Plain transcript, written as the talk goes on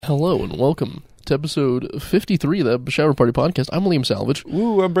Hello and welcome to episode 53 of the Shower Party Podcast. I'm Liam Salvage.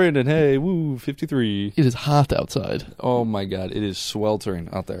 Woo, I'm Brandon. Hey, woo, 53. It is hot outside. Oh my god, it is sweltering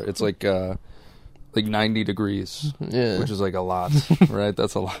out there. It's like 90 degrees, which is like a lot, right?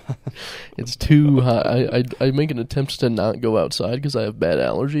 That's a lot. It's too hot. I make an attempt to not go outside because I have bad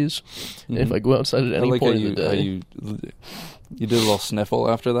allergies. Mm-hmm. And if I go outside at any point in the day... You did a little sniffle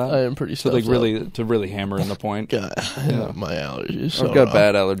after that? I am pretty stuffed to really hammer in the point. God, my allergies. I've got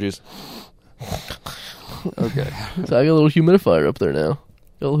bad allergies. Okay. So I got a little humidifier up there now.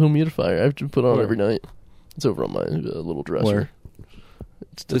 Got a little humidifier I have to put on every night. It's over on my little dresser. Where?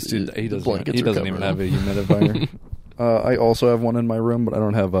 This dude, he doesn't even have a humidifier. I also have one in my room, but I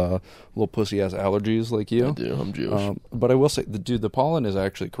don't have little pussy-ass allergies like you. I do. I'm Jewish. But I will say, the pollen is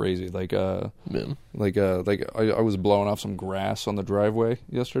actually crazy. I was blowing off some grass on the driveway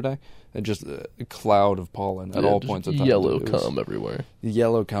yesterday, and just a cloud of pollen at all points of time. Yellow cum everywhere.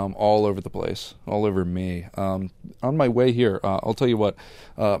 Yellow cum all over the place, all over me. On my way here, I'll tell you what,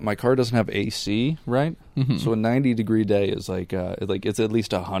 my car doesn't have AC, right? Mm-hmm. So a 90-degree day is like it's at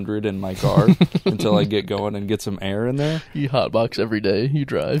least 100 in my car until I get going and get some air in there. You hotbox every day you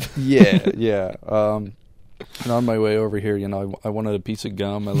drive. Yeah. And on my way over here, I wanted a piece of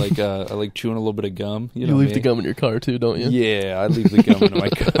gum. I like chewing a little bit of gum. You leave the gum in your car too, don't you? Yeah, I leave the gum in my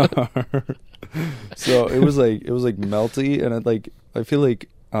car. So it was melty, and I feel like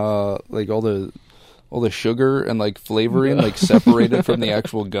all the sugar and like flavoring like separated from the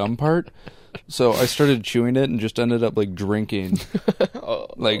actual gum part. So I started chewing it and just ended up like drinking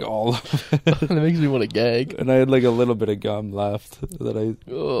like all of it. That makes me want to gag. And I had like a little bit of gum left that I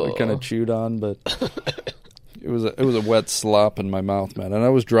kind of chewed on, but it was a wet slop in my mouth, man. And I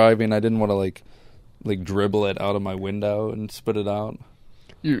was driving. I didn't want to like dribble it out of my window and spit it out.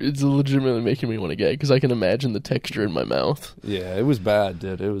 It's legitimately making me want to gag because I can imagine the texture in my mouth. Yeah, it was bad,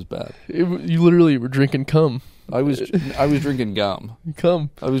 dude. It was bad. You literally were drinking cum. I was drinking gum.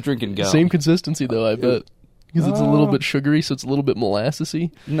 Cum. I was drinking gum. Same consistency though, I bet. Because it's a little bit sugary, so it's a little bit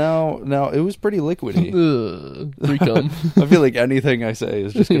molassesy. No, it was pretty liquidy. Pre-cum. I feel like anything I say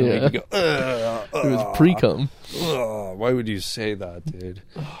is just going to make you go, It was pre-cum. Why would you say that, dude?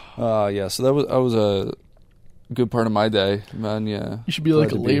 Yeah, so that was a good part of my day, man. Yeah. You should be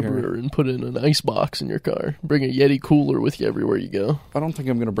like a laborer and put in an ice box in your car. Bring a Yeti cooler with you everywhere you go. I don't think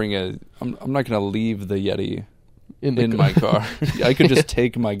I'm going to bring I'm not going to leave the Yeti in my car. I could just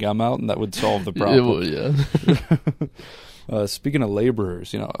take my gum out and that would solve the problem. It would, yeah. Speaking of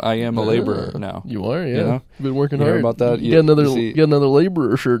laborers, I am a laborer now. You are, yeah. You've been working hard. Hear about that? You got another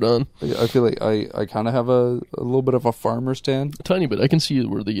laborer shirt on. I feel like I kind of have a little bit of a farmer stand. A tiny bit. I can see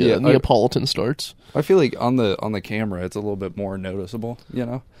where the Neapolitan starts. I feel like on the camera it's a little bit more noticeable,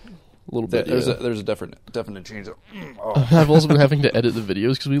 A little bit. There's a definite change. I've also been having to edit the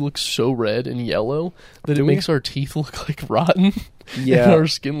videos because we look so red and yellow that it makes our teeth look like rotten. Yeah, and our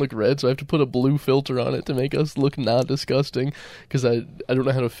skin look red. So I have to put a blue filter on it to make us look not disgusting. Because I don't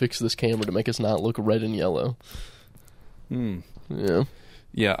know how to fix this camera to make us not look red and yellow. Yeah.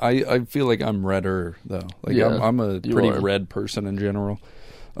 Yeah, I feel like I'm redder though. I'm a pretty red person in general.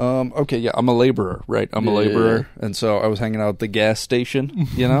 Okay, yeah, I'm a laborer, right? I'm a laborer, and so I was hanging out at the gas station,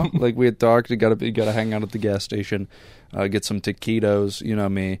 like we had talked. You gotta hang out at the gas station, get some taquitos,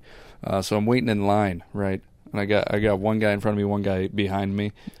 me. So I'm waiting in line, right? And I got one guy in front of me, one guy behind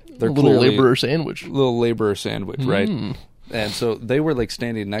me. They're a little laborer sandwich. Right? And so they were like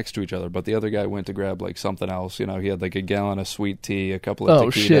standing next to each other, but the other guy went to grab like something else. He had like a gallon of sweet tea, a couple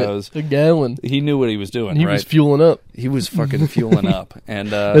of taquitos. Shit, a gallon. He knew what he was doing. He was fueling up. He was fucking fueling up, and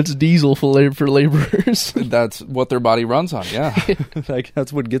that's diesel for laborers. That's what their body runs on. Yeah, like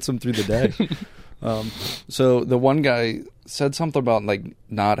that's what gets them through the day. So the one guy said something about like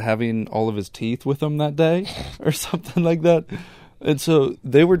not having all of his teeth with him that day, or something like that. And so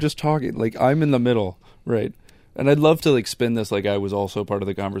they were just talking. Like I'm in the middle, right? And I'd love to like spin this like I was also part of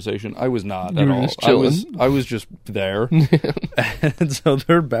the conversation. I was not at all. I was just there. And so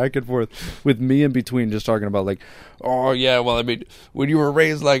they're back and forth with me in between, just talking about like, oh yeah, well I mean, when you were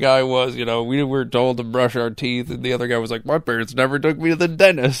raised like I was, we were told to brush our teeth, and the other guy was like, my parents never took me to the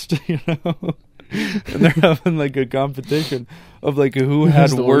dentist, And they're having like a competition of like who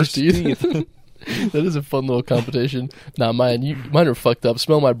had worse teeth. That is a fun little competition. Nah, mine are fucked up.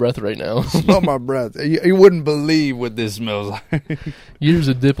 Smell my breath right now. Smell my breath. You wouldn't believe what this smells like. Years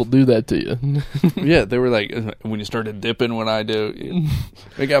of dip will do that to you. Yeah, they were like, when you started dipping when I do.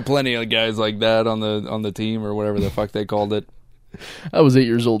 We got plenty of guys like that on the team or whatever the fuck they called it. I was 8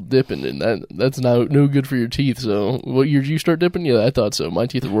 years old dipping, and that's no good for your teeth. So, what year did you start dipping? Yeah, I thought so. My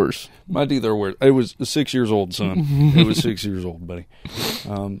teeth are worse. My teeth are worse. It was 6 years old, son. It was 6 years old, buddy.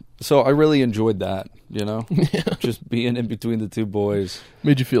 So I really enjoyed that, Yeah. Just being in between the two boys.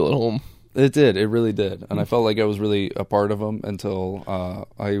 Made you feel at home. It did. It really did. And I felt like I was really a part of them until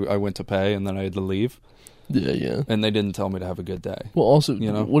I went to pay, and then I had to leave. Yeah. And they didn't tell me to have a good day. Well, also,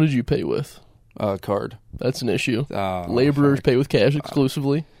 what did you pay with? Card. That's an issue. Laborers pay with cash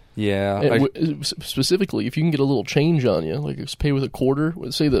exclusively. Yeah. And specifically, if you can get a little change on you, like pay with a quarter,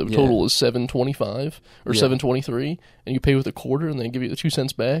 say the total is $7.25 or $7.23, and you pay with a quarter and they give you the 2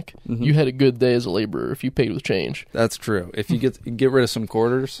 cents back, you had a good day as a laborer if you paid with change. That's true. If you get rid of some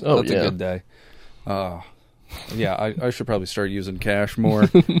quarters, that's a good day. Yeah, I should probably start using cash more.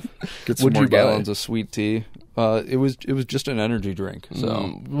 Get some more gallons of sweet tea. It was just an energy drink.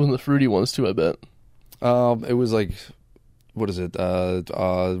 So one of the fruity ones too, I bet. It was like, what is it?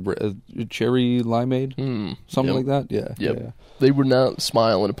 Cherry limeade, something like that. Yeah. Yep. Yeah. They were not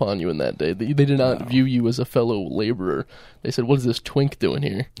smiling upon you in that day. They did not view you as a fellow laborer. They said, "What is this twink doing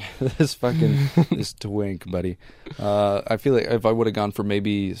here?" this twink, buddy. I feel like if I would have gone for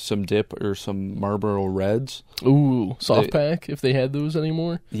maybe some dip or some Marlboro Reds. Ooh, soft pack, if they had those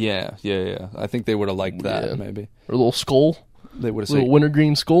anymore. Yeah. I think they would have liked that, maybe. Or a little Skull. They would have said, little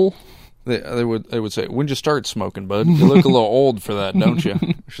wintergreen Skull. They would say, "When'd you start smoking, bud? You look a little old for that, don't you?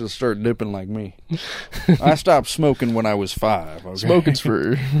 You should start dipping like me." I stopped smoking when I was 5. Okay? Smoking's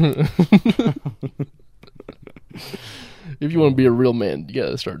for... If you want to be a real man, you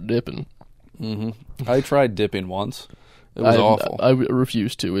gotta start dipping. I tried dipping once. It was awful. I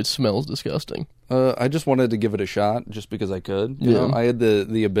refused to. It smells disgusting. I just wanted to give it a shot just because I could. You know, I had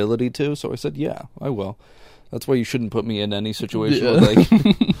the ability to, so I said, "Yeah, I will." That's why you shouldn't put me in any situation with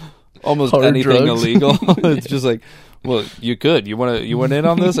like almost hard anything drugs. illegal. It's just like, well, you could. You went in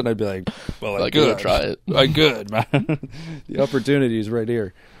on this, and I'd be like, well, I could try it. I could, man. The opportunity is right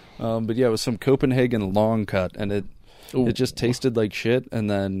here. But yeah, it was some Copenhagen long cut, and it just tasted like shit. And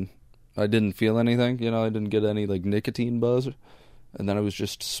then I didn't feel anything. I didn't get any like nicotine buzz, and then I was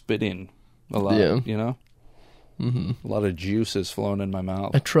just spitting a lot. A lot of juices flowing in my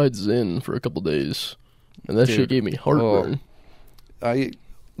mouth. I tried Zyn for a couple days, and that shit gave me heartburn.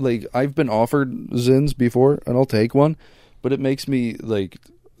 I've been offered Zyns before, and I'll take one, but it makes me like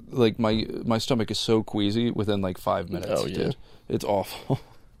my stomach is so queasy within like 5 minutes. Oh yeah, dude. It's awful.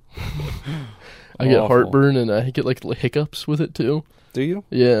 I get heartburn, and I get like hiccups with it too. Do you?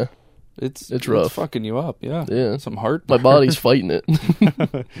 Yeah, it's rough. It's fucking you up. Yeah. Some heartburn. My body's fighting it.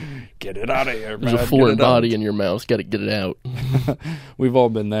 Get it out of here, man. There's a foreign body in your mouth. Got to get it out. We've all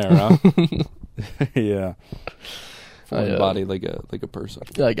been there, huh? Yeah. Foreign body like a person.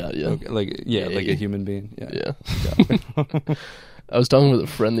 I got you. Okay, like a human being. Yeah. I was talking with a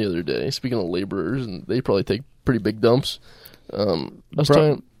friend the other day. Speaking of laborers, and they probably take pretty big dumps. I was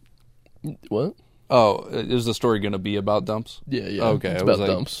talking. What? Oh, is the story going to be about dumps? Yeah. Okay, it's about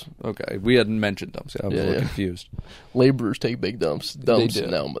dumps. Okay, we hadn't mentioned dumps. I was a little confused. Laborers take big dumps. Dumps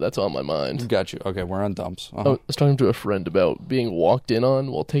now, but that's on my mind. Got you. Okay, we're on dumps. I was talking to a friend about being walked in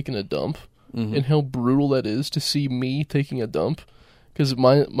on while taking a dump, and how brutal that is to see me taking a dump. Because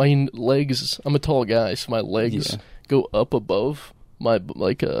my legs, I'm a tall guy, so my legs go up above my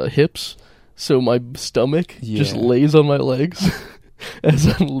hips, so my stomach just lays on my legs. As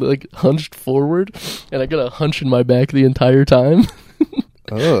I'm like hunched forward, and I got a hunch in my back the entire time.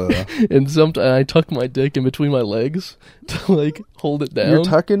 And sometimes I tuck my dick in between my legs to like hold it down. You're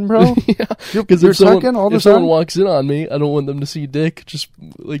tucking, bro? Yeah, because if someone walks in on me, I don't want them to see dick. Just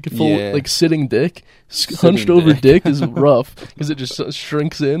like full, like sitting dick, hunched over dick is rough because it just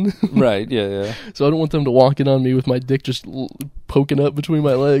shrinks in. Right? Yeah. So I don't want them to walk in on me with my dick just poking up between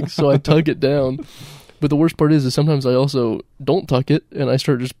my legs. So I tug it down. But the worst part is sometimes I also don't tuck it, and I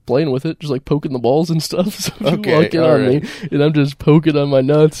start just playing with it, just like poking the balls and stuff. So you walk in on me, and I'm just poking on my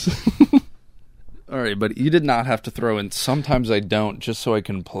nuts. All right, but you did not have to throw in "sometimes I don't" just so I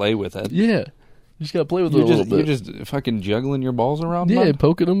can play with it. Yeah, you just gotta play with it a little bit. You're just fucking juggling your balls around. Yeah,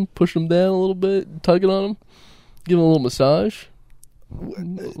 poking them, pushing them down a little bit, tugging on them, give them a little massage. A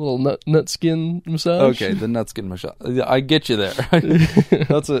little nut skin massage. Okay, the nut skin massage. I get you there.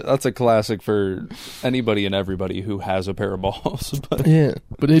 That's a classic for anybody and everybody who has a pair of balls. But. Yeah,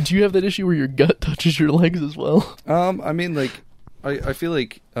 but did you have that issue where your gut touches your legs as well? I mean, like, I feel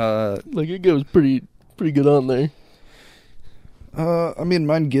like it goes pretty good on there. I mean,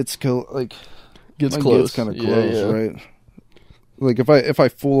 mine gets close. Gets kind of close, right? Like if I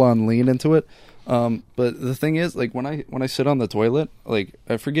full on lean into it. But the thing is, like when I sit on the toilet, like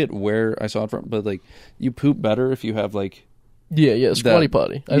I forget where I saw it from, but like you poop better if you have like Yeah, squatty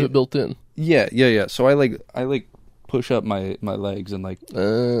potty. I have it built in. Yeah. So I push up my legs and I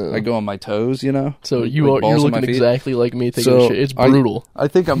go on my toes, you know. So you're looking exactly like me taking a shit. It's brutal. I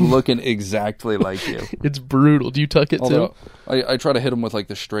think I'm looking exactly like you. It's brutal. Do you tuck it too? I try to hit them with like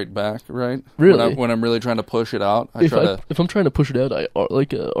the straight back, right? Really? When I'm really trying to push it out, if I'm trying to push it out, I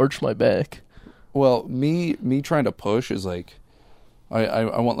arch my back. Well, me trying to push is like,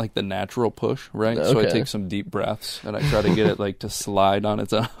 I want like the natural push, right? Okay. So I take some deep breaths and I try to get it like to slide on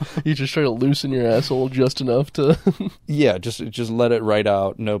its own. You just try to loosen your asshole just enough to... Yeah, just let it right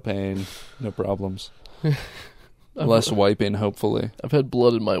out. No pain, no problems. Less wiping, hopefully. I've had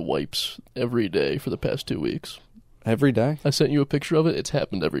blood in my wipes every day for the past 2 weeks. Every day? I sent you a picture of it. It's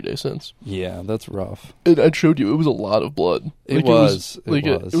happened every day since. Yeah, that's rough. And I showed you. It was a lot of blood. It was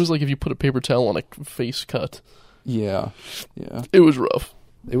like if you put a paper towel on a face cut. Yeah. It was rough.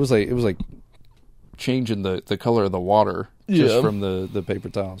 It was like changing the color of the water just from the paper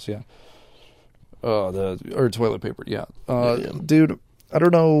towels. Yeah. Or toilet paper. Yeah. Dude, I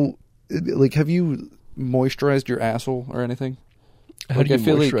don't know. Like, have you moisturized your asshole or anything? How do you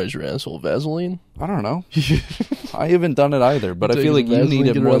moisturize your asshole? Vaseline? I don't know. I haven't done it either, but I feel like you need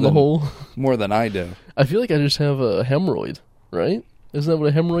it more than I do. I feel like I just have a hemorrhoid, right? Isn't that what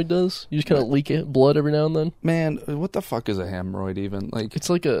a hemorrhoid does? You just kind of leak blood every now and then? Man, what the fuck is a hemorrhoid even? Like, it's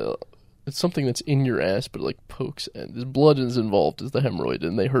something that's in your ass, but it like pokes, and there's blood is involved as the hemorrhoid,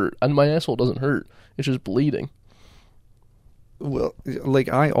 and they hurt. And my asshole doesn't hurt. It's just bleeding. Well, like,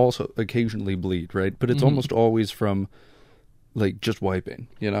 I also occasionally bleed, right? But it's almost always from, like, just wiping,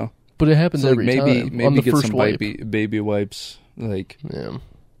 you know? But it happens every time. Maybe get some baby wipes, like... Yeah.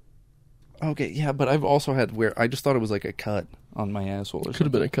 Okay, yeah, but I've also had where I just thought it was like a cut on my asshole. Could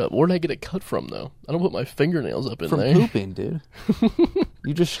have been a cut. Where did I get a cut from, though? I don't put my fingernails up in there. From pooping, dude.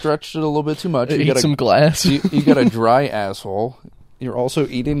 You just stretched it a little bit too much. You got some glass. you got a dry asshole. You're also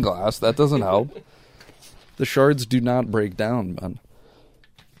eating glass. That doesn't help. The shards do not break down, man.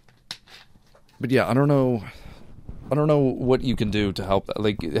 But yeah, I don't know what you can do to help that.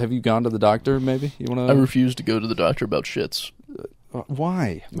 Like, have you gone to the doctor, maybe? I refuse to go to the doctor about shits.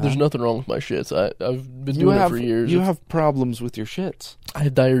 Why? Man? There's nothing wrong with my shits. I've been doing it for years. You have problems with your shits. I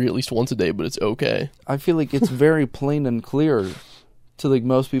had diarrhea at least once a day, but it's okay. I feel like it's very plain and clear to like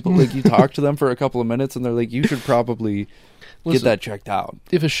most people. Like, you talk to them for a couple of minutes and they're like, you should probably get that checked out.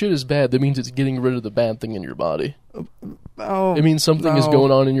 If a shit is bad, that means it's getting rid of the bad thing in your body. It means something is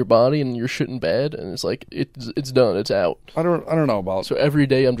going on in your body and you're shitting bad, and it's like it's done, it's out. I don't know about. So every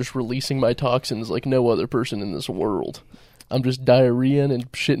day I'm just releasing my toxins like no other person in this world. I'm just diarrheaing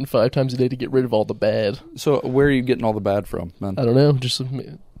and shitting 5 times a day to get rid of all the bad. So where are you getting all the bad from, man? I don't know. Just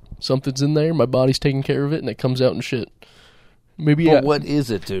something's in there. My body's taking care of it, and it comes out in shit. Maybe. But what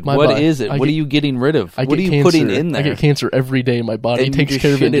is it, dude? What is it? What are you getting rid of? What are you putting in there? I get cancer every day. My body takes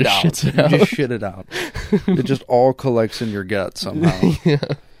care of it and shits it out. You just shit it out. It just all collects in your gut somehow. Yeah.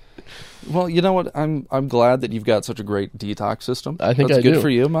 Well, you know what? I'm glad that you've got such a great detox system. I think that's good for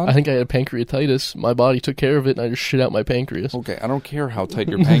you, man. I think I had pancreatitis. My body took care of it, and I just shit out my pancreas. Okay, I don't care how tight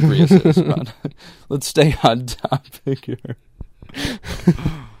your pancreas is, man. Let's stay on topic here.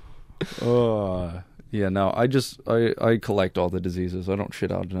 Yeah, no, I collect all the diseases. I don't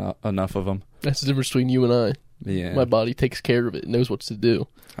shit out enough of them. That's the difference between you and I. Yeah. My body takes care of it, knows what to do.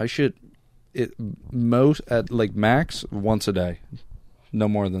 I shit at max once a day. No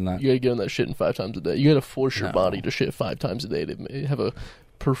more than that. You gotta get on that shitting 5 times a day. You gotta force your body to shit 5 times a day to have a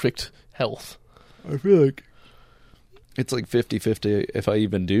perfect health. I feel like it's like 50-50 if I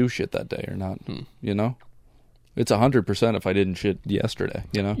even do shit that day or not. You know? It's 100% if I didn't shit yesterday,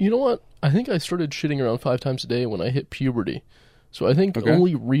 you know? You know what? I think I started shitting around 5 times a day when I hit puberty. So I think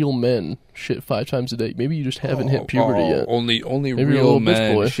only real men shit 5 times a day. Maybe you just haven't hit puberty yet. Only real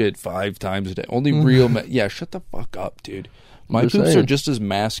men shit 5 times a day. Only real men. Yeah, shut the fuck up, dude. My poops are just as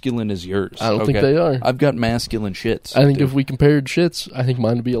masculine as yours. I don't think they are. I've got masculine shits. I think if we compared shits, I think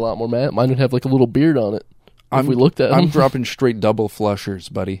mine would be a lot more mine would have like a little beard on it. If we looked at them. I'm dropping straight double flushers,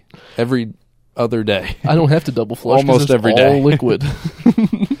 buddy. Every other day. I don't have to double flush. Almost every day. All liquid.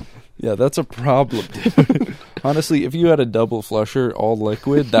 Yeah, that's a problem, dude. Honestly, if you had a double flusher, all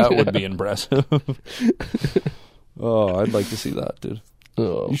liquid, that would be impressive. Oh, I'd like to see that, dude.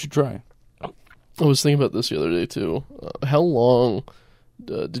 You should try. I was thinking about this the other day too. How long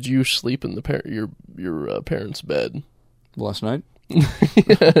did you sleep in your parents' bed last night?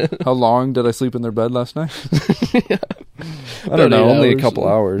 How long did I sleep in their bed last night? I don't know. Only a couple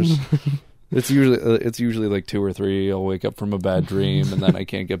hours. It's usually like 2 or 3. I'll wake up from a bad dream and then I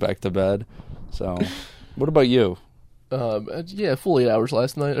can't get back to bed. So, what about you? Yeah, full 8 hours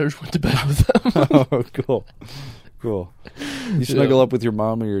last night. I just went to bed with them. Oh, cool. You snuggle up with your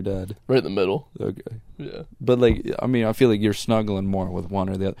mom or your dad? Right in the middle. Okay. Yeah. But, like, I mean, I feel like you're snuggling more with one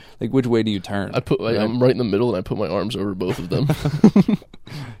or the other. Like, which way do you turn? I'm right in the middle, and I put my arms over both of them.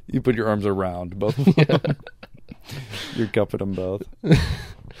 You put your arms around both of them. Yeah. You're cupping them both.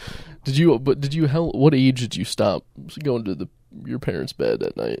 What age did you stop going to your parents' bed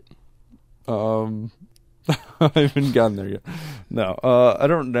at night? I haven't gotten there yet. No, I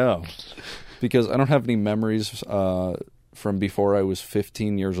don't know. Because I don't have any memories from before I was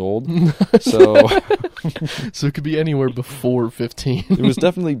 15 years old. So so it could be anywhere before 15. It was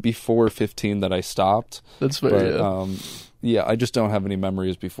definitely before 15 that I stopped. That's fair, yeah. Yeah, I just don't have any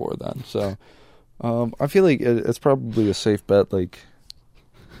memories before then. So I feel like it's probably a safe bet. Like,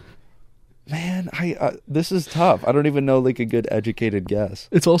 man, this is tough. I don't even know, like, a good educated guess.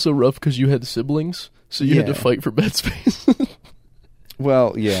 It's also rough because you had siblings, so you had to fight for bed space.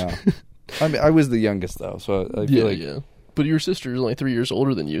 Well, yeah. I mean, I was the youngest, though, so I feel like... Yeah. But your sister is only 3 years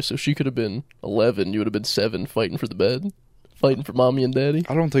older than you, so she could have been 11. You would have been 7 fighting for the bed, fighting for mommy and daddy.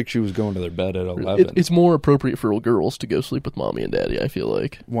 I don't think she was going to their bed at 11. It's more appropriate for girls to go sleep with mommy and daddy, I feel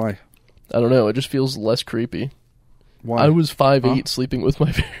like. Why? I don't know. It just feels less creepy. Why? I was 5'8", sleeping with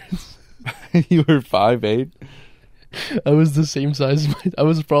my parents. You were 5'8"? I was the same size as I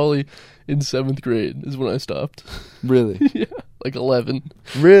was probably in 7th grade is when I stopped. Really? Yeah. Like 11.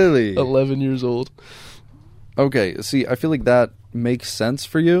 Really? 11 years old. Okay, see, I feel like that makes sense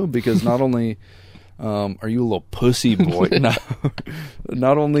for you because not only are you a little pussy boy,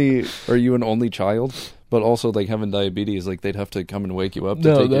 not only are you an only child, but also, like, having diabetes, like, they'd have to come and wake you up to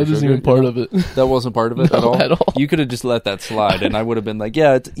take your sugar. No, that isn't even part of it. That wasn't part of it No, at all? You could have just let that slide, and I would have been like,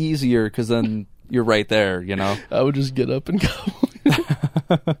 yeah, it's easier because then you're right there, you know? I would just get up and go.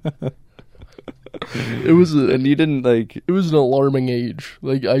 It was and you didn't, like... It was an alarming age.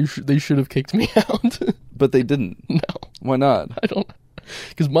 Like, they should have kicked me out. But they didn't. No. Why not? I don't...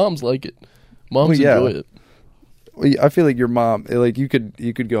 Because moms like it. Moms enjoy it. Well, I feel like your mom, like, you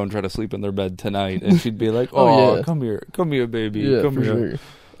could go and try to sleep in their bed tonight, and she'd be like, "Oh, yeah. come here, baby, yeah, come for here." Sure.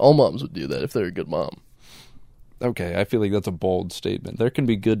 All moms would do that if they're a good mom. Okay, I feel like that's a bold statement. There can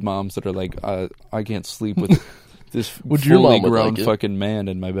be good moms that are like, "I can't sleep with this fully grown fucking man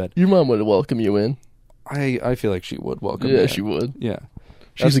in my bed." Your mom would welcome you in. I feel like she would welcome. Yeah, me she would. Yeah.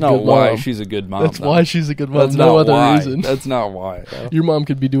 She's That's not why she's a good mom. That's why she's a good mom. That's no not other why. reason. That's not why. Your mom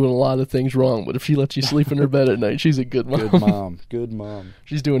could be doing a lot of things wrong, but if she lets you sleep in her bed at night, she's a good mom. Good mom. Good mom.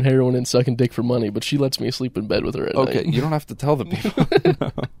 She's doing heroin and sucking dick for money, but she lets me sleep in bed with her at night. Okay, you don't have to tell the people.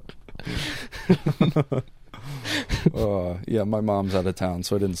 Yeah, my mom's out of town,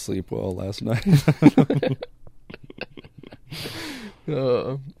 so I didn't sleep well last night.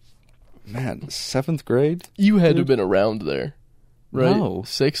 Man, 7th grade? You had to have been around there, right? No.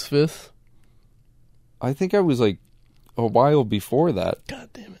 6th, 5th? I think I was, like, a while before that. God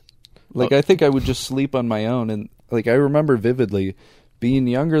damn it. Like, I think I would just sleep on my own, and, like, I remember vividly being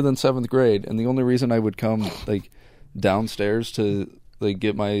younger than 7th grade, and the only reason I would come, like, downstairs to, like,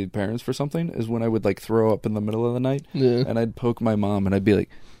 get my parents for something is when I would, like, throw up in the middle of the night, and I'd poke my mom, and I'd be like,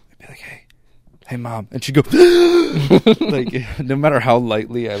 hey, mom, and she'd go, like, no matter how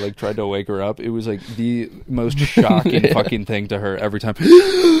lightly I, like, tried to wake her up, it was, like, the most shocking fucking thing to her every time.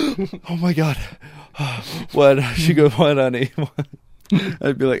 Oh my god. What? She'd go, what, honey? What?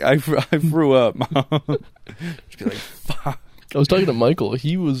 I'd be like, I threw up, mom. She'd be like, fuck. I was talking to Michael.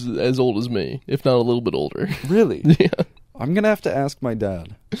 He was as old as me, if not a little bit older. Really? Yeah. I'm gonna have to ask my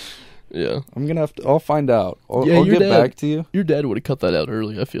dad. Yeah. I'll find out. I'll get back to you. Your dad would have cut that out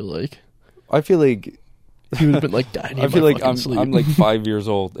early, I feel like. I feel like he would have been like, I feel like I'm like 5 years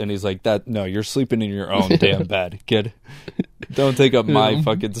old, and he's like, no, you're sleeping in your own damn bed, kid. Don't take up my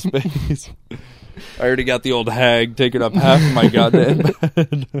fucking space. I already got the old hag taking up half of my goddamn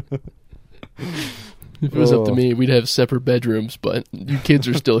bed. If it was up to me, we'd have separate bedrooms, but you kids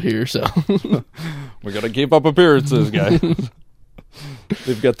are still here, so. We gotta keep up appearances, guys.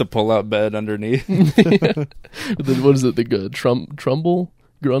 They've got the pull-out bed underneath. Yeah. Then what is it, the Trumbull?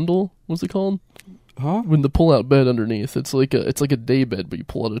 Grundle? What's it called? Huh? When the pull-out bed underneath, it's like a day bed, but you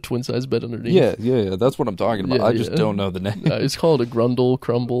pull out a twin-size bed underneath. Yeah. That's what I'm talking about. I just don't know the name. It's called a grundle,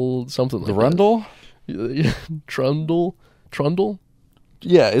 crumble, something like Grundle? that. Yeah. Trundle?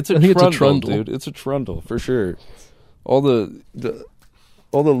 Yeah, it's a trundle, dude. It's a trundle for sure. All the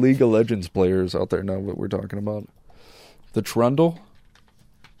League of Legends players out there know what we're talking about. The trundle.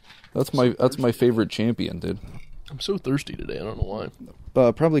 That's my favorite champion, dude. I'm so thirsty today. I don't know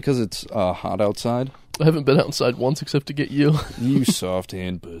why. Probably because it's hot outside. I haven't been outside once except to get you. You soft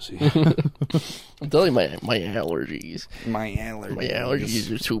hand pussy. I'm telling you, my allergies. My allergies. My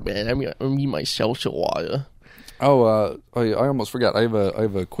allergies are too bad. I'm gonna eat my salsa water. Oh, I almost forgot. I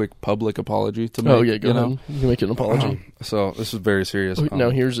have a quick public apology to make. Oh yeah, go ahead. You can make an apology. So this is very serious.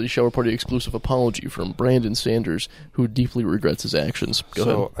 Now here's a shower party exclusive apology from Brandon Sanders, who deeply regrets his actions. Go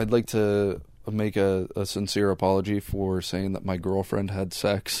ahead. I'd like to make a sincere apology for saying that my girlfriend had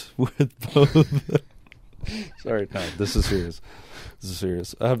sex with both. Sorry, no, this is serious. This is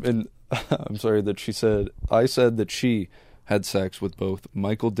serious. I'm sorry that I said that she had sex with both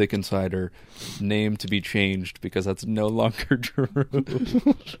Michael Dickinsider, name to be changed because that's no longer true,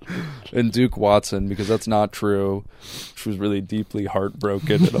 and Duke Watson because that's not true. She was really deeply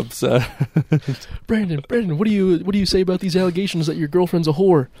heartbroken and upset. Brandon, what do you say about these allegations that your girlfriend's a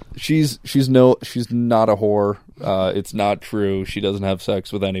whore? She's not a whore. It's not true. She doesn't have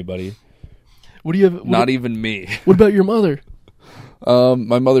sex with anybody. What do you have? Not even me. What about your mother?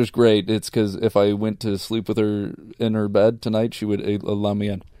 My mother's great. It's because if I went to sleep with her in her bed tonight, she would allow me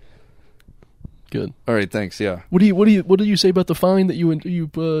in. Good. All right, thanks. Yeah. What do you say about the fine that you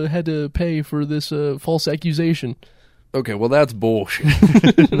had to pay for this false accusation? Okay, well that's bullshit.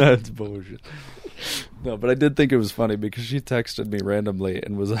 That's bullshit. No, but I did think it was funny because she texted me randomly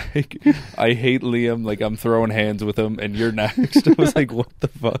and was like, "I hate Liam. Like I'm throwing hands with him, and you're next." I was like, "What the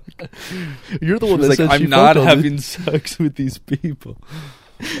fuck?" You're the one that said I'm not having sex with these people.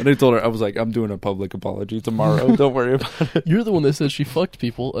 And I told her, I was like, I'm doing a public apology tomorrow. Don't worry about it. You're the one that said she fucked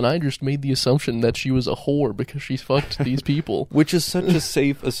people, and I just made the assumption that she was a whore because she fucked these people. Which is such a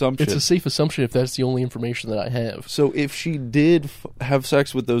safe assumption. It's a safe assumption if that's the only information that I have. So if she did have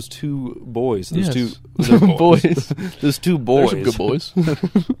sex with those two boys, those two boys. Those two boys. They're some good boys.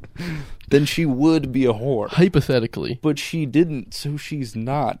 Then she would be a whore. Hypothetically. But she didn't, so she's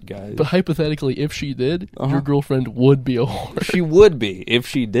not, guys. But hypothetically, if she did, your girlfriend would be a whore. She would be if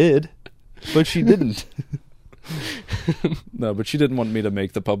she did, but she didn't. No, but she didn't want me to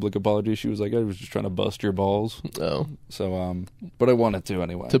make the public apology. She was like, I was just trying to bust your balls. Oh. So, but I wanted to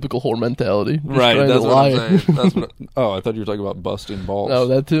anyway. Typical whore mentality. Just right, that's what lie. I'm saying. That's what I thought you were talking about busting balls. Oh,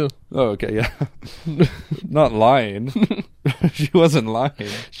 that too. Oh, okay, yeah. Not lying. She wasn't lying.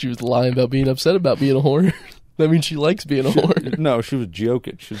 She was lying about being upset about being a whore. That means she likes being a whore. No, she was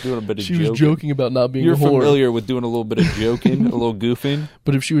joking. She was doing a bit of joking. She was joking about not being You're a whore. You're familiar with doing a little bit of joking, a little goofing?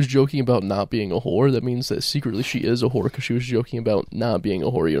 But if she was joking about not being a whore, that means that secretly she is a whore because she was joking about not being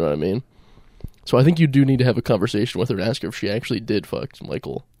a whore, you know what I mean? So I think you do need to have a conversation with her and ask her if she actually did fuck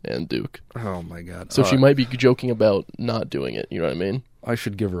Michael and Duke. Oh, my God. So she might be joking about not doing it, you know what I mean? I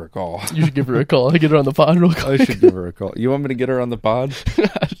should give her a call. You should give her a call. I get her on the pod real quick. I should give her a call. You want me to get her on the pod?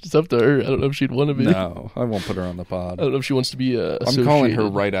 It's up to her. I don't know if she'd want to be. No, I won't put her on the pod. I don't know if she wants to be I'm calling her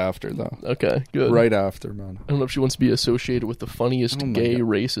right after, though. Okay, good. Right after, man. I don't know if she wants to be associated with the funniest gay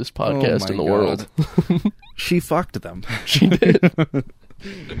racist podcast in the world. She fucked them. She did.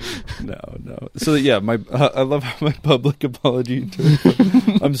 No. So yeah, I love my public apology.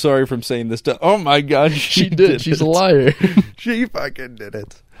 I'm sorry for saying this. Oh my God, she did. She's a liar. She fucking did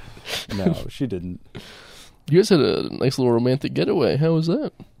it. No, she didn't. You guys had a nice little romantic getaway. How was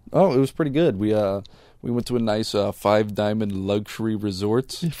that? Oh, it was pretty good. We went to a nice 5 Diamond luxury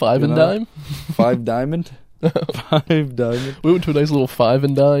resort. Five and Dime? 5 Diamond. 5 Diamond. We went to a nice little 5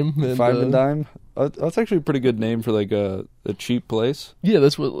 and Dime. And, 5 and Dime. That's actually a pretty good name for like a cheap place. Yeah,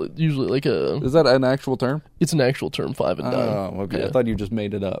 that's what usually like a. Is that an actual term? It's an actual term, 5 and Dime. Oh, okay. Yeah. I thought you just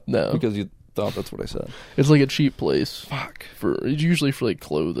made it up. No, because you thought that's what I said. It's like a cheap place. Fuck. It's usually for like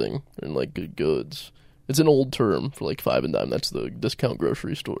clothing and like good goods. It's an old term for like 5 and Dime. That's the discount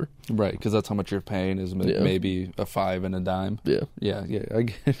grocery store. Right, because that's how much you're paying is maybe a 5 and a dime. Yeah. I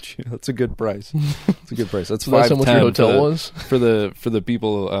get you. That's a good price. That's a good price. That's so that's how much your hotel was for the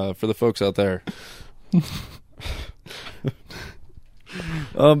people for the folks out there.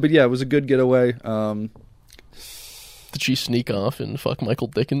 But yeah, it was a good getaway. Did she sneak off and fuck Michael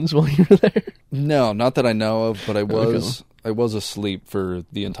Dickens while you were there? No, not that I know of. But I was asleep for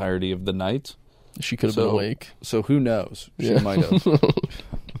the entirety of the night. She could have been awake. So who knows? She might have.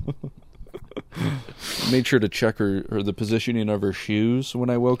 Made sure to check the positioning of her shoes when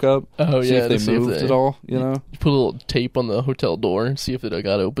I woke up. Oh, see if they moved at all, you know? You put a little tape on the hotel door and see if it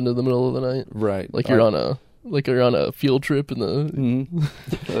got open in the middle of the night. Right. Like you're on a field trip and and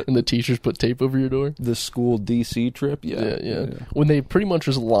the teachers put tape over your door. The school DC trip? Yeah. When they pretty much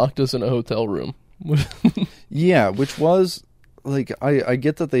just locked us in a hotel room. Yeah, which was... Like, I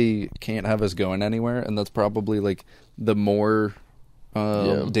get that they can't have us going anywhere, and that's probably, like, the more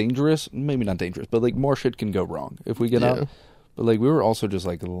dangerous. Maybe not dangerous, but, like, more shit can go wrong if we get out. But, like, we were also just,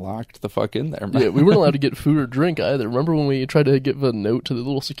 like, locked the fuck in there, man. Yeah, we weren't allowed to get food or drink either. Remember when we tried to give a note to the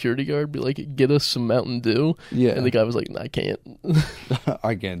little security guard, be like, get us some Mountain Dew? Yeah. And the guy was like, I can't.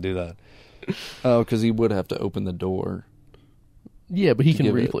 I can't do that. Oh, because he would have to open the door. Yeah, but he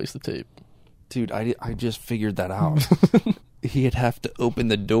can replace the tape. Dude, I just figured that out. He'd have to open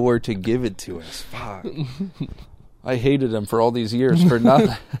the door to give it to us. Fuck. I hated him for all these years for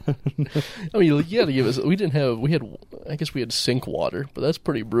nothing. I mean, you had to give us. I guess we had sink water, but that's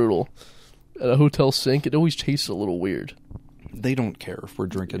pretty brutal. At a hotel sink, it always tastes a little weird. They don't care if we're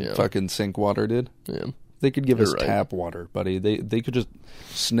drinking fucking sink water, dude. Yeah. They could give us tap water, buddy. They could just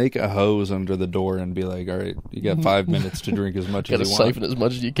snake a hose under the door and be like, all right, you got 5 minutes to drink as much as you want. Gotta siphon as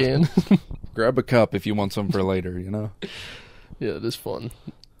much as you can. Grab a cup if you want some for later, you know? Yeah, it is fun.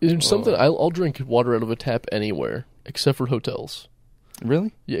 It's something I'll drink water out of a tap anywhere, except for hotels.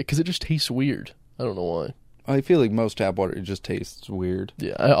 Really? Yeah, because it just tastes weird. I don't know why. I feel like most tap water, it just tastes weird.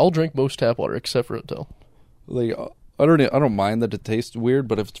 Yeah, I'll drink most tap water except for hotel. Like, I don't mind that it tastes weird,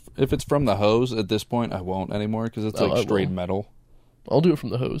 but if it's from the hose at this point, I won't anymore because it's like straight metal. I'll do it from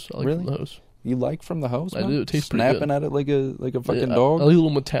the hose. I like from the hose. You like from the hose? I do. It tastes snapping pretty good. At it like a fucking dog. I like a little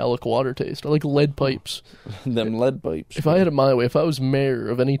metallic water taste. I like lead pipes. Them lead pipes. If I had it my way, if I was mayor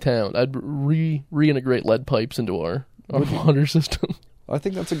of any town, I'd reintegrate lead pipes into our water system. I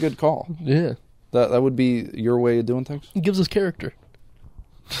think that's a good call. Yeah, that would be your way of doing things. It gives us character.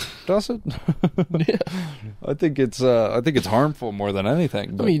 Does it? Yeah, I think it's harmful more than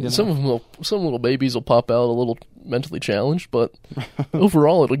anything. But, I mean, some little babies will pop out a little mentally challenged, but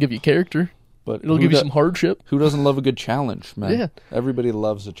overall, it'll give you character. But it'll give you some hardship. Who doesn't love a good challenge, man? Yeah, everybody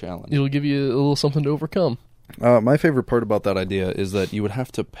loves a challenge. It'll give you a little something to overcome. My favorite part about that idea is that you would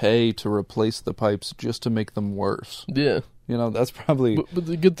have to pay to replace the pipes just to make them worse. Yeah, you know that's probably. But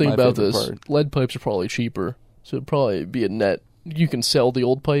the good thing about this, lead pipes are probably cheaper, so it'd probably be a net. You can sell the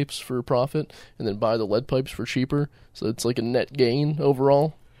old pipes for a profit and then buy the lead pipes for cheaper. So it's like a net gain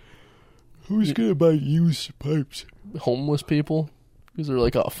overall. Who's going to buy used pipes? Homeless people. Because they're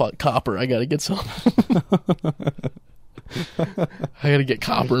like, oh, fuck, copper. I got to get some. I got to get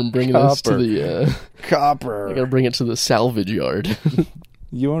copper and bring this to the... copper. I got to bring it to the salvage yard.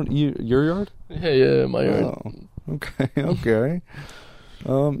 Your yard? Yeah, my yard. Oh, okay.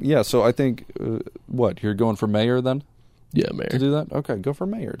 Yeah, so I think... what, you're going for mayor then? Yeah, mayor. To do that? Okay, go for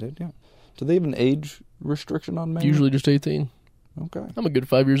mayor, dude. Yeah. Do they have an age restriction on mayor? Usually just 18. Okay. I'm a good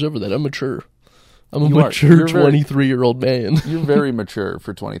 5 years over that. I'm mature. I'm a mature 23-year-old man. You're very mature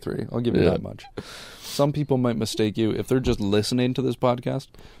for 23. I'll give you that much. Some people might mistake you. If they're just listening to this podcast,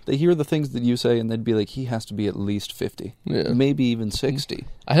 they hear the things that you say and they'd be like, he has to be at least 50. Yeah. Maybe even 60.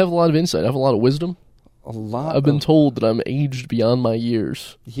 I have a lot of insight. I have a lot of wisdom. I've been told that I'm aged beyond my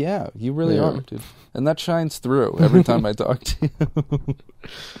years. Yeah, you really are, dude. And that shines through every time I talk to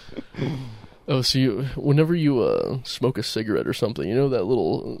you. Oh, so whenever you smoke a cigarette or something, you know that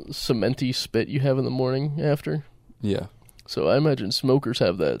little cementy spit you have in the morning after? Yeah. So I imagine smokers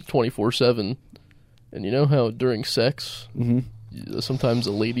have that 24/7. And you know how during sex, sometimes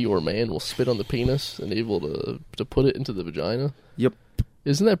a lady or man will spit on the penis and able to put it into the vagina? Yep.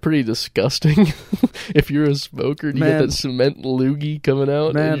 Isn't that pretty disgusting? If you're a smoker and you get that cement loogie coming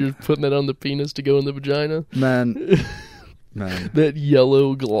out and you're putting it on the penis to go in the vagina? Man. That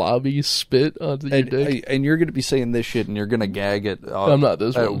yellow globby spit onto your dick. And you're going to be saying this shit and you're going to gag it. I'm not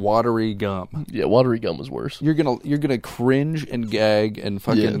this one. Watery gum. Yeah, watery gum was worse. You're gonna cringe and gag and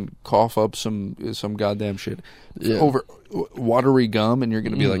fucking cough up some goddamn shit over watery gum, and you're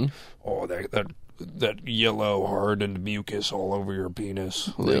going to be like, oh, that yellow hardened mucus all over your penis.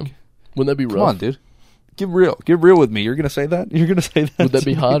 Like, wouldn't that be rough? Come on, dude. Get real with me. You're going to say that? You're going to say that? Would that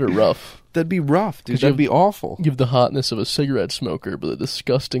be hot or rough? That'd be rough, dude. That'd be awful. You have the hotness of a cigarette smoker, but the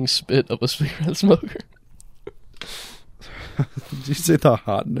disgusting spit of a cigarette smoker. Did you say the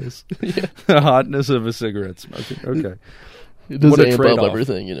hotness? Yeah. The hotness of a cigarette smoker. Okay. It does amp up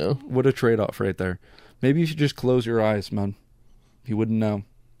everything, you know. What a trade-off right there. Maybe you should just close your eyes, man. You wouldn't know.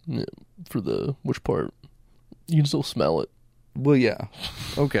 Yeah, for which part? You can still smell it. Well, yeah.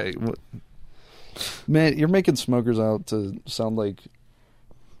 Okay. Man, you're making smokers out to sound like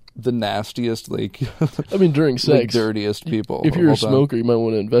the nastiest, like... I mean, during sex. Like dirtiest people. If you're a smoker, you might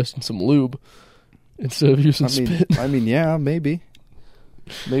want to invest in some lube instead of using spit. I mean, yeah, maybe.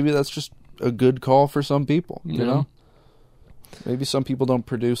 Maybe that's just a good call for some people, you know? Maybe some people don't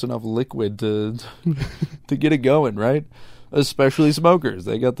produce enough liquid to get it going, right? Especially smokers.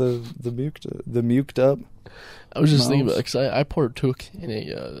 They got the muked up. I was just thinking about it, because I partook in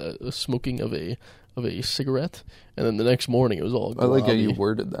a smoking of a cigarette, and then the next morning it was all globby. I like how you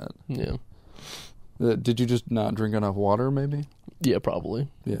worded that. Yeah. Did you just not drink enough water, maybe? Yeah, probably.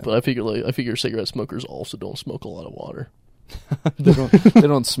 Yeah. But I figure cigarette smokers also don't smoke a lot of water. They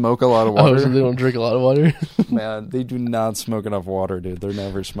don't smoke a lot of water. Oh, so they don't drink a lot of water? Man, they do not smoke enough water, dude. They're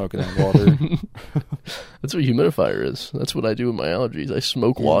never smoking that water. That's what a humidifier is. That's what I do with my allergies. I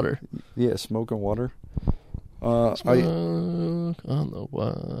smoke water. Yeah, smoking water. Smoke on the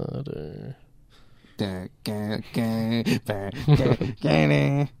water.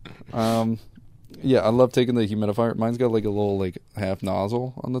 Yeah, I love taking the humidifier. Mine's got like a little like half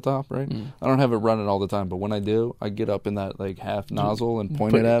nozzle on the top, right? I don't have it running all the time, but when I do, I get up in that like half nozzle and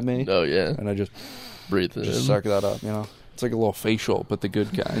point it at me. Oh yeah, and I just breathe it in. Suck that up. It's like a little facial, but the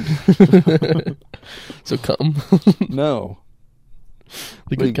good kind. So cum? No,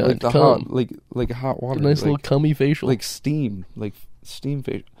 the good kind. Like the hot, like hot water. A nice little cummy facial, like steam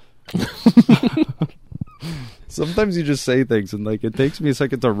facial. Sometimes you just say things and like it takes me a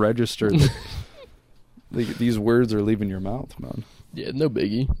second to register that these words are leaving your mouth, man. Yeah, no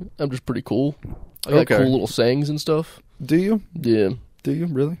biggie. I'm just pretty cool. I got cool little sayings and stuff. Do you? Yeah. Do you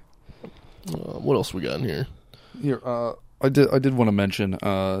really? What else we got in here? Here, I did want to mention.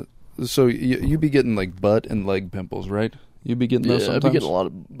 So you be getting like butt and leg pimples, right? You be getting those sometimes? I be getting a lot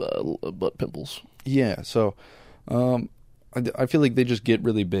of butt pimples. Yeah. So, I feel like they just get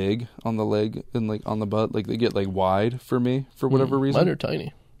really big on the leg and like on the butt. Like they get like wide for me for whatever reason. Mine are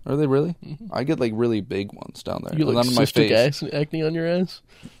tiny. Are they really? Mm-hmm. I get like really big ones down there. You get like cystic acne on your ass?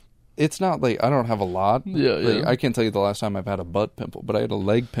 It's not like I don't have a lot. Yeah, like, I can't tell you the last time I've had a butt pimple, but I had a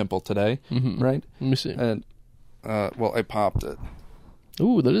leg pimple today, right? Let me see. And well, I popped it.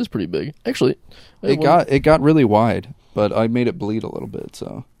 Ooh, that is pretty big. Actually, it got really wide, but I made it bleed a little bit.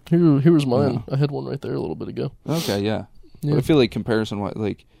 So here was mine. I had one right there a little bit ago. Okay, yeah. But I feel like comparison-wise,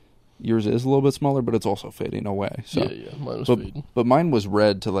 like yours is a little bit smaller, but it's also fading away. So yeah, mine was fading. But mine was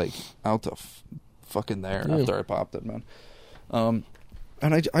red to like out to fucking there after I popped it, man.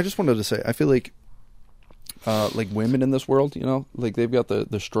 And I just wanted to say, I feel like women in this world, like they've got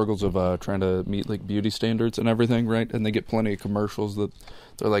the struggles of trying to meet like beauty standards and everything, right? And they get plenty of commercials that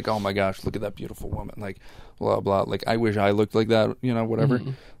they're like, oh my gosh, look at that beautiful woman, like blah blah. Like I wish I looked like that, whatever.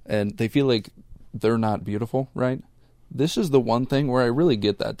 Mm-hmm. And they feel like they're not beautiful, right? This is the one thing where I really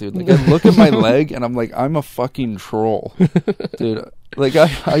get that, dude. Like, I look at my leg, and I'm like, I'm a fucking troll. Dude, like,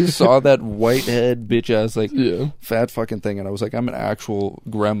 I saw that whitehead, bitch-ass, like, fat fucking thing, and I was like, I'm an actual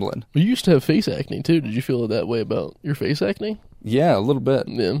gremlin. Well, you used to have face acne, too. Did you feel that way about your face acne? Yeah, a little bit.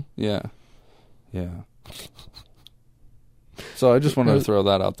 Yeah. So I just wanted to throw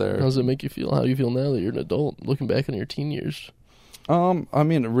that out there. How does it make you feel? How do you feel now that you're an adult, looking back on your teen years? I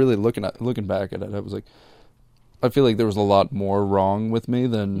mean, really looking back at it, I was like, I feel like there was a lot more wrong with me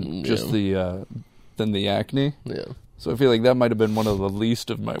than just the acne. Yeah. So I feel like that might have been one of the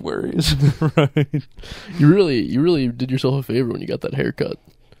least of my worries. Right. You really did yourself a favor when you got that haircut.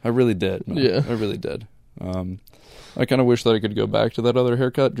 I really did. Man. Yeah. I really did. I kind of wish that I could go back to that other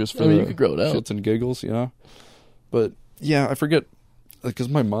haircut just for you could grow it out. Shits and giggles, But yeah, I forget because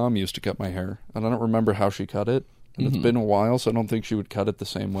my mom used to cut my hair, and I don't remember how she cut it. And it's been a while, so I don't think she would cut it the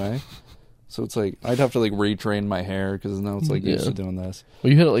same way. So it's like, I'd have to like retrain my hair because now it's like used to doing this.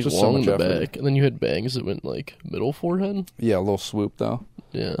 Well, you had it like long in the back, and then you had bangs that went like middle forehead. Yeah, a little swoop though.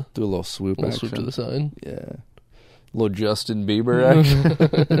 Yeah. Do a little swoop action. Swoop to the side. Yeah. A little Justin Bieber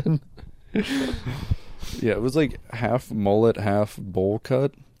action. Yeah, it was like half mullet, half bowl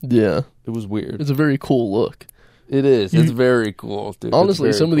cut. Yeah. It was weird. It's a very cool look. It is. It's very cool, dude.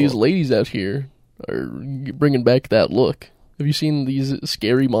 Honestly, some of these ladies out here are bringing back that look. Have you seen these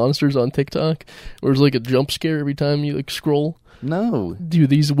scary monsters on TikTok? Where it's like a jump scare every time you like scroll? No. Dude,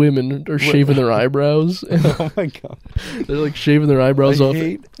 these women are shaving their eyebrows. Oh my god. They're like shaving their eyebrows off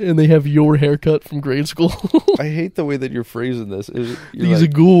and they have your haircut from grade school. I hate the way that you're phrasing this. These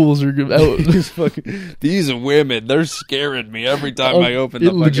ghouls are out. These women, they're scaring me every time I open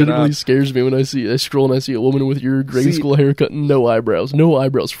the fucking app. It legitimately scares me when I scroll and I see a woman with your grade school haircut and no eyebrows. No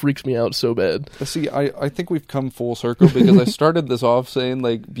eyebrows freaks me out so bad. See, I think we've come full circle because I started this off saying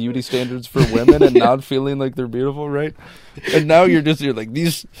like beauty standards for women and not feeling like they're beautiful, right? And now you're like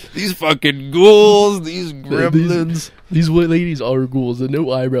these fucking ghouls, these gremlins. These ladies are ghouls. The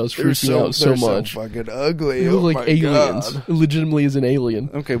no eyebrows freak me out so much. So fucking ugly. They look like aliens. God. Legitimately as an alien.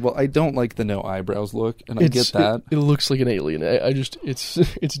 Okay, well I don't like the no eyebrows look, and I get that. It looks like an alien. It's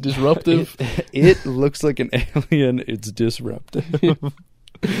disruptive. It looks like an alien. It's disruptive.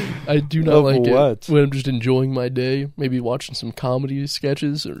 I do not like it when I'm just enjoying my day, maybe watching some comedy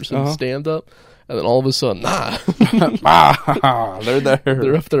sketches or some stand-up, and then all of a sudden, they're there.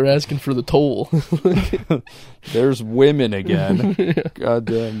 They're up there asking for the toll. There's women again.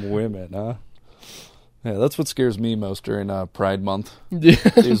 Goddamn women, huh? Yeah, that's what scares me most during Pride Month. Yeah.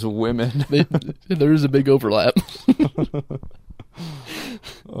 Is women. There is a big overlap.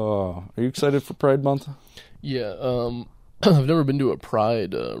 Oh, are you excited for Pride Month? Yeah, I've never been to a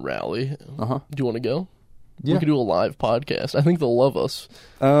Pride rally. Uh-huh. Do you want to go? Yeah. We could do a live podcast. I think they'll love us.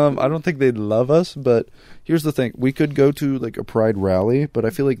 I don't think they'd love us, but here's the thing. We could go to, like, a Pride rally, but I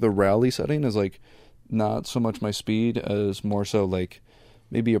feel like the rally setting is, like, not so much my speed as more so, like,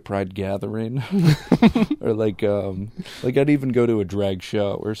 maybe a Pride gathering. Or, like I'd even go to a drag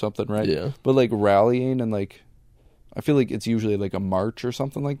show or something, right? Yeah. But, like, rallying and, like, I feel like it's usually, like, a march or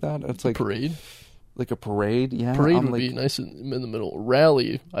something like that. It's like Parade? Like a parade, yeah. Parade would be nice in the middle.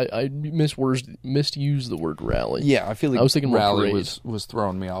 Rally, I misused the word rally. Yeah, I feel like I was thinking rally parade. was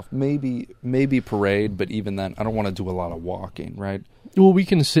throwing me off. Maybe parade, but even then, I don't want to do a lot of walking, right? Well, we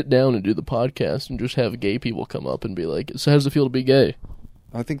can sit down and do the podcast and just have gay people come up and be like, so how does it feel to be gay?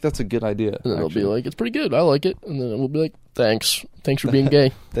 I think that's a good idea. And then they'll be like, it's pretty good, I like it. And then we'll be like, thanks for being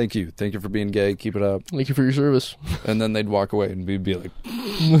gay. Thank you for being gay, keep it up. Thank you for your service. And then they'd walk away and we'd be like,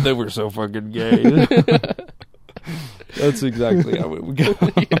 they were so fucking gay. That's exactly how it would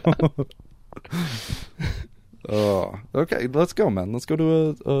go. Oh, okay, let's go, man. Let's go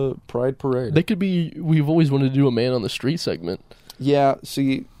to a Pride parade. That could be, we've always wanted to do a man on the street segment. Yeah,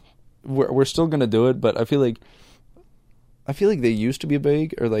 see, we're still gonna do it, but I feel like they used to be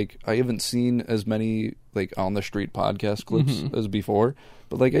big, or like I haven't seen as many like on the street podcast clips as before.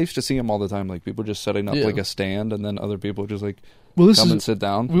 But like I used to see them all the time, like people just setting up like a stand, and then other people just like come and sit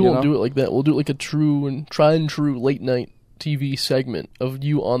down. We won't do it like that. We'll do it like a tried and true late night TV segment of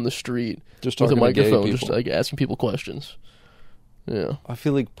you on the street, just with a talking to microphone, gay just people. like asking people questions. Yeah, I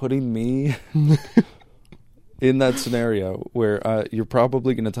feel like putting me in that scenario where you're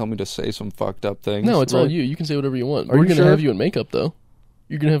probably going to tell me to say some fucked up things. No, it's right? all you. You can say whatever you want. Are We're you going to sure? have you in makeup, though.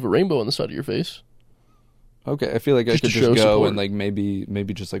 You're going to have a rainbow on the side of your face. Okay, I feel like Just I to could show just go support. and like maybe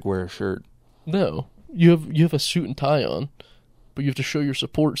just like wear a shirt. No, you have a suit and tie on, but you have to show your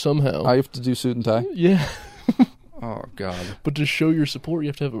support somehow. I have to do suit and tie? Yeah. Oh, God. But to show your support, you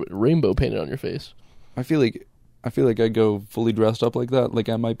have to have a rainbow painted on your face. I feel like I go fully dressed up like that. Like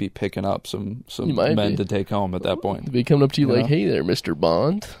I might be picking up some men to take home at that point. They'd be coming up to you You like, know? hey there, Mr.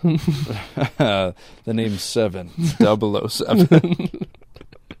 Bond. The name's 7. 007.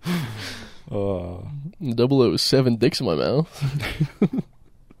 Oh. 007 dicks in my mouth.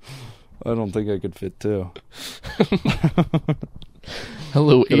 I don't think I could fit 2.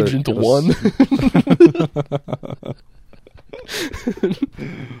 Hello, Gotta- Agent gotta 1.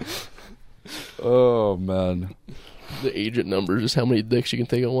 Oh, man. The agent number is just how many dicks you can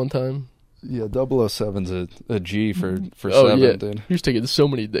take at one time. Yeah, 007's a G for Oh, 7, yeah. dude. You're just taking so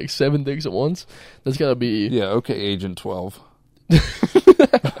many dicks. 7 dicks at once? That's gotta be... Yeah, okay, Agent 12.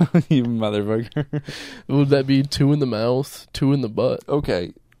 You motherfucker. Would that be 2 in the mouth, 2 in the butt?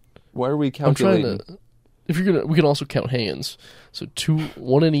 Okay, why are we I'm trying calculating? to... If you're gonna... We can also count hands. So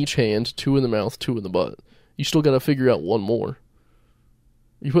 1 in each hand, 2 in the mouth, 2 in the butt. You still gotta figure out one more.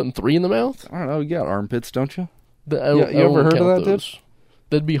 You putting 3 in the mouth? I don't know, you got armpits, don't you? You you ever heard of that, dude?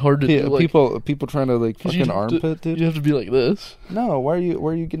 That'd be hard to do. Like, people trying to like 'cause fucking armpit, dude. You have to be like this. No, why are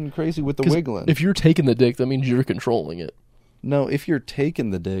you getting crazy with the 'Cause wiggling? If you're taking the dick, that means you're controlling it. No, if you're taking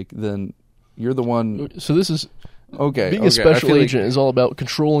the dick, then you're the one. So this is... Okay, Being okay, a special I feel agent is all about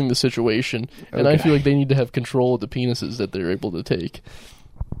controlling the situation, and I Okay. feel like they need to have control of the penises that they're able to take.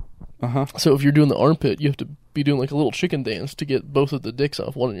 Uh-huh. So if you're doing the armpit, you have to be doing like a little chicken dance to get both of the dicks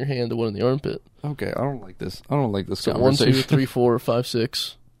off, one in your hand and one in the armpit. Okay, I don't like this. I don't like this So 1, conversation. 2, 3, 4, 5,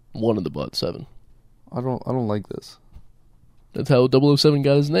 6, 1 in the butt, 7. I don't like this. That's how 007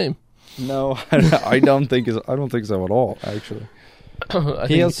 got his name. No, I don't think so at all. Actually,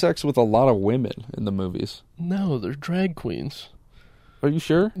 he has sex with a lot of women in the movies. No, they're drag queens. Are you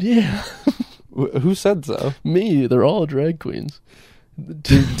sure? Yeah, Who said so? me. They're all drag queens.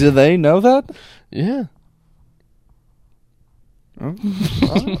 Do they know that? Yeah. Oh,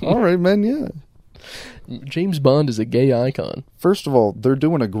 all right, man. Yeah. James Bond is a gay icon. First of all, they're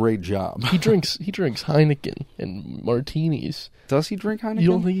doing a great job. He drinks Heineken and martinis. Does he drink Heineken? You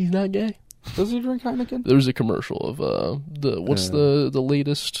don't think he's not gay? Does he drink Heineken? There's a commercial of the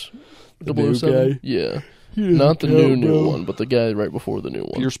latest The new 007? guy? Yeah. Not the new one, but the guy right before the new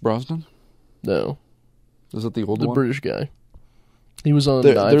one. Pierce Brosnan? No. Is it the old The one? British guy. He was on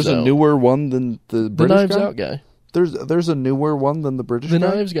There's Knives Out. a newer one than the The British Knives guy? Out guy. There's a newer one than the British The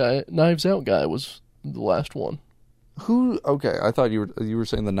guy? Knives Out guy was the last one. Who? Okay, I thought you were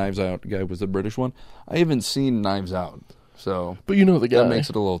saying the Knives Out guy was the British one. I haven't seen Knives Out, so But you know the guy. that makes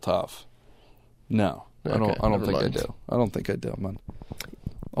it a little tough. No, I Okay, don't never think mind. I do. I don't think I do, man.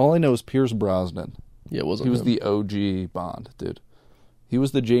 All I know is Pierce Brosnan. Yeah, it wasn't He was him. the OG Bond, dude. He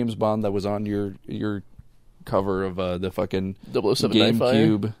was the James Bond that was on your cover of the fucking 007 Nightfire.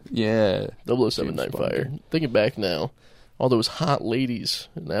 GameCube. Yeah. 007 Nightfire. Thinking back now, all those hot ladies.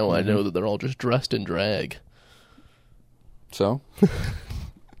 Now I know that they're all just dressed in drag. So?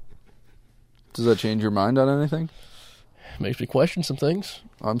 Does that change your mind on anything? Makes me question some things.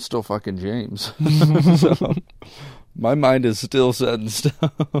 I'm still fucking James. So, my mind is still set in stone.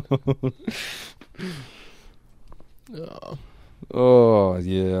 Oh,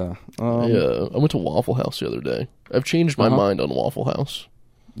 yeah. Yeah, I went to Waffle House the other day. I've changed my mind on Waffle House.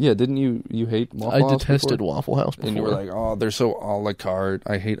 Yeah, didn't you hate Waffle House? I detested before? Waffle House before. And you were like, oh, they're so a la carte.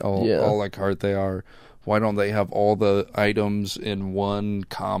 I hate all a la carte they are. Why don't they have all the items in one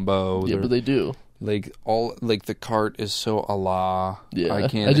combo? Yeah, but they do. Like the cart is so a la. Yeah, I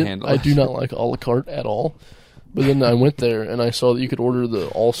can't handle it. I do not like a la carte at all. But then I went there and I saw that you could order the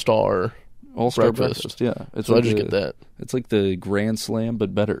All-Star breakfast. Yeah, it's so like I just get that. It's like the Grand Slam,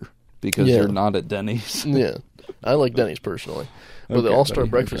 but better because you're not at Denny's. Yeah, I like Denny's personally, but the All-Star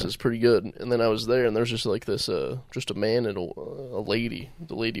breakfast is pretty good. And then I was there, and there's just like this, just a man and a lady.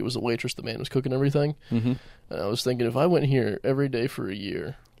 The lady was the waitress. The man was cooking everything. Mm-hmm. And I was thinking, if I went here every day for a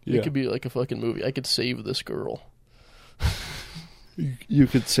year, it could be like a fucking movie. I could save this girl. You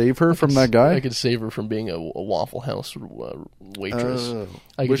could save her from that guy? I could save her from being a Waffle House waitress.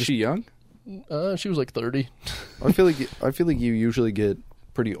 Was she young? She was like 30. I feel like you usually get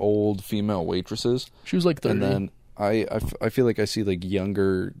pretty old female waitresses. She was like 30. And then I feel like I see like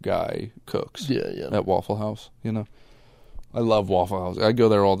younger guy cooks. Yeah. At Waffle House, you know. I love Waffle House. I go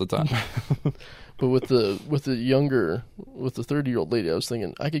there all the time. But with the 30-year-old lady, I was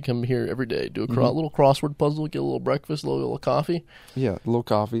thinking I could come here every day, do a little crossword puzzle, get a little breakfast, a little coffee. Yeah, a little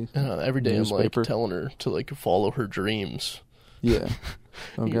coffee. Every day newspaper. I'm like telling her to like follow her dreams. Yeah.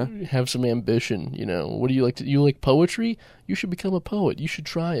 Okay. Have some ambition, you know. What do you like you like poetry? You should become a poet. You should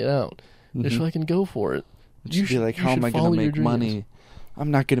try it out. Just fucking go for it. You should be like, how am I going to make money? I'm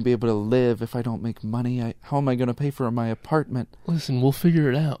not going to be able to live if I don't make money. How am I going to pay for my apartment? Listen, we'll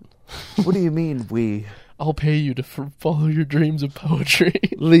figure it out. What do you mean, we? I'll pay you to follow your dreams of poetry.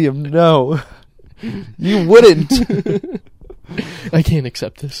 Liam, no. You wouldn't. I can't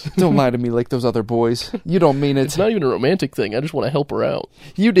accept this. Don't lie to me like those other boys. You don't mean it. It's not even a romantic thing. I just want to help her out.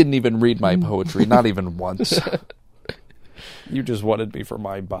 You didn't even read my poetry, not even once. You just wanted me for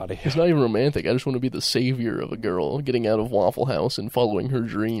my body. It's not even romantic. I just want to be the savior of a girl getting out of Waffle House and following her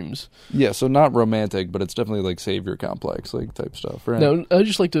dreams. Yeah, so not romantic, but it's definitely like savior complex, like type stuff, right? Now, I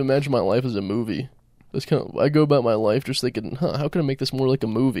just like to imagine my life as a movie. That's kind of, I go about my life just thinking, how can I make this more like a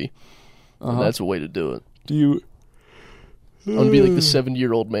movie? And that's a way to do it. Do you? I want to be like the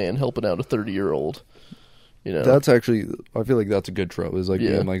 70-year-old man helping out a 30-year-old. You know, that's actually. I feel like that's a good trope. Is like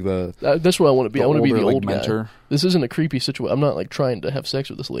being like the. That's what I want to be. I want to be the old mentor. Guy. This isn't a creepy situation. I'm not like trying to have sex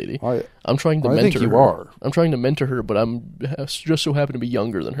with this lady. I'm trying to mentor. I think you her. are. I'm trying to mentor her, but I'm just so happen to be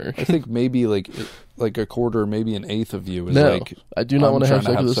younger than her. I think maybe like a quarter, maybe an eighth of you is no, like. I do not want to have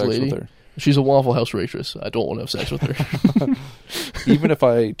sex with this lady. She's a Waffle House waitress. I don't want to have sex with her. Even if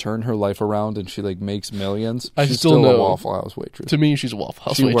I turn her life around and she like makes millions, she's still know, a Waffle House waitress. To me, she's a Waffle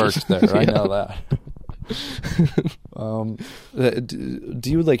House waitress. She works there. I know that.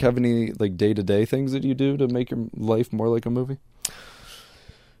 Do you like have any like day-to-day things that you do to make your life more like a movie?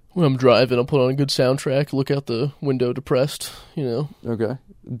 When I'm driving, I'll put on a good soundtrack, look out the window depressed, you know. Okay.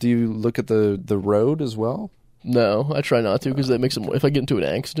 Do you look at the road as well? No, I try not to because that makes it more, if I get into an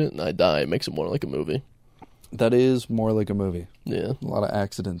accident and I die, it makes it more like a movie. That is more like a movie. Yeah. A lot of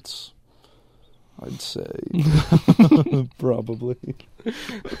accidents, I'd say. Probably.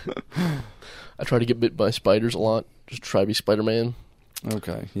 I try to get bit by spiders a lot. Just try to be Spider-Man.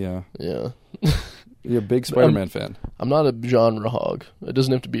 Okay, yeah. Yeah. You're a big Spider-Man fan. I'm not a genre hog. It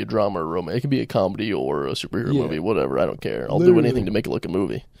doesn't have to be a drama or romance. It can be a comedy or a superhero movie, whatever. I don't care. I'll do anything to make it look a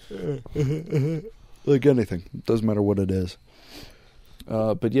movie. Like anything. Doesn't matter what it is.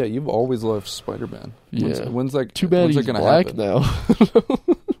 But yeah, you've always loved Spider-Man. When's that? Too bad he's black happen? now.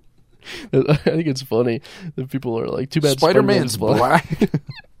 I think it's funny that people are like, too bad Spider-Man's black.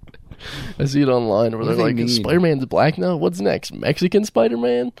 I see it online where they're like, Spider-Man's black now? What's next? Mexican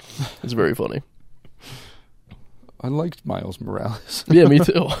Spider-Man? It's very funny. I liked Miles Morales. Yeah, me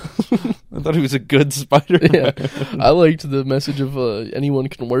too. I thought he was a good Spider-Man. Yeah, I liked the message of anyone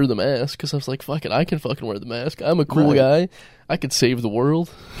can wear the mask, because I was like, fuck it, I can fucking wear the mask. I'm a cool guy. I could save the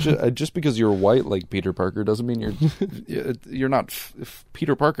world. Just because you're white like Peter Parker doesn't mean you're not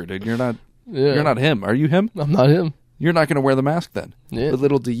Peter Parker, dude. You're not him. Are you him? I'm not him. You're not going to wear the mask then. Yeah. But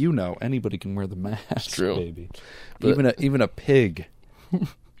little do you know, anybody can wear the mask, it's true. baby. But even a pig.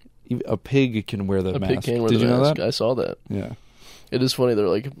 a pig can wear the mask. A pig can wear Did the you know mask. that? I saw that. Yeah. It is funny. They're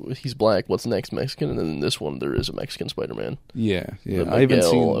like, he's black. What's next, Mexican? And then in this one, there is a Mexican Spider-Man. Yeah. The I haven't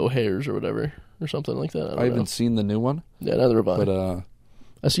seen O'Hare's or whatever, or something like that. I haven't seen the new one. Yeah, neither have I. But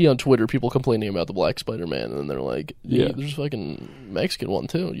I see on Twitter people complaining about the black Spider-Man, and then they're like, yeah, there's a fucking Mexican one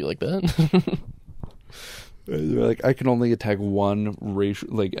too. Do you like that? They're like, I can only attack one racial,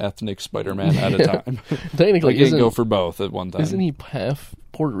 like ethnic Spider-Man at a time. Technically, I can't go for both at one time. Isn't he half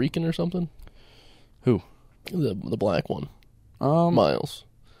Puerto Rican or something? Who? The black one. Miles.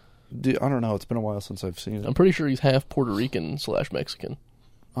 I don't know. It's been a while since I've seen it. I'm pretty sure he's half Puerto Rican / Mexican.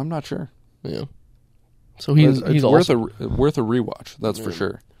 I'm not sure. Yeah. So he's worth a rewatch. That's for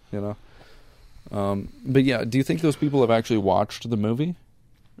sure. You know. But yeah, do you think those people have actually watched the movie,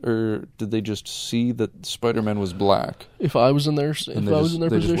 or did they just see that Spider-Man was black? If I was in their position,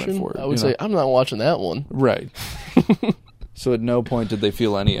 I would say I'm not watching that one. Right. So at no point did they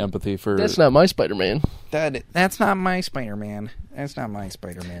feel any empathy for... That's not my Spider-Man. That's not my Spider-Man. That's not my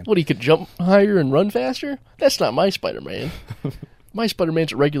Spider-Man. What, he could jump higher and run faster? That's not my Spider-Man. My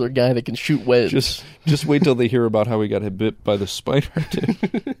Spider-Man's a regular guy that can shoot webs. Just wait till they hear about how he got bit by the spider.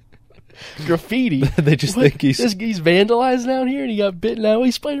 Graffiti. They just think he's vandalized down here and he got bit. Now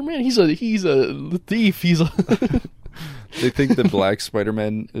he's Spider-Man. He's a thief. They think that black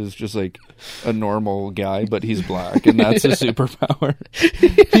Spider-Man is just like a normal guy, but he's black, and that's his superpower.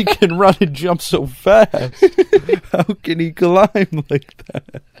 He can run and jump so fast. How can he climb like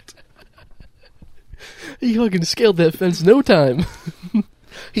that? He fucking scaled that fence in no time.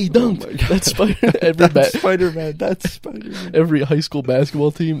 He dunked. Oh That's Spider-Man. That's Spider-Man. Every high school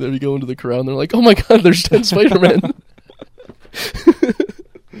basketball team, they go into the crowd and they're like, "Oh my god, there's 10 Spider-Men."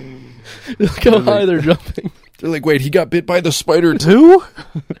 Look how high they're jumping. They're like, wait, he got bit by the spider too?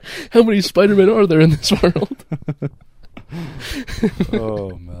 How many Spider-Men are there in this world?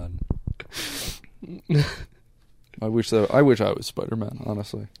 Oh man. I wish I was Spider-Man,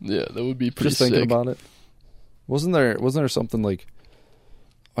 honestly. Yeah, that would be pretty Just thinking sick. about it. Wasn't there something like,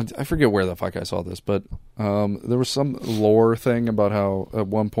 I forget where the fuck I saw this, but there was some lore thing about how at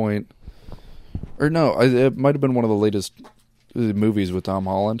one point, or no, it might have been one of the latest movies with Tom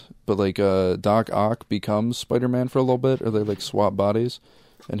Holland, but like Doc Ock becomes Spider-Man for a little bit, or they like swap bodies,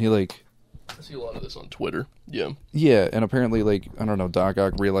 and he like... I see a lot of this on Twitter. Yeah. Yeah, and apparently, like, I don't know, Doc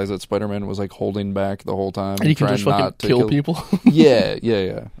Ock realized that Spider-Man was like holding back the whole time. And he can just fucking kill people. Yeah.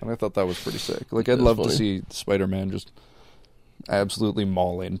 And I thought that was pretty sick. Like, I'd love funny to see Spider-Man just absolutely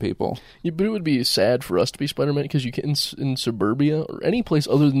mauling people. Yeah, but it would be sad for us to be Spider-Man, because you can in suburbia, or any place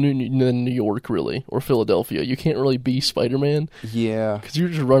other than New York, really, or Philadelphia, you can't really be Spider-Man. Yeah. Because you're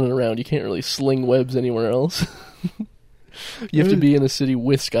just running around. You can't really sling webs anywhere else. You have to be in a city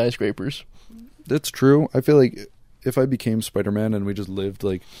with skyscrapers. That's true. I feel like if I became Spider-Man and we just lived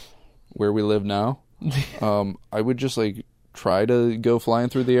like where we live now, I would just like try to go flying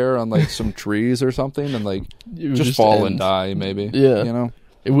through the air on like some trees or something, and like just fall and die, maybe. Yeah, you know,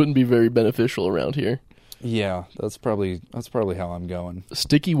 it wouldn't be very beneficial around here. Yeah, that's probably how I'm going.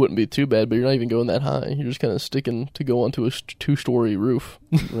 Sticky wouldn't be too bad, but you're not even going that high. You're just kind of sticking to go onto a 2-story roof.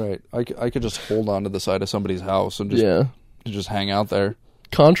 Right. I could just hold on to the side of somebody's house and just hang out there.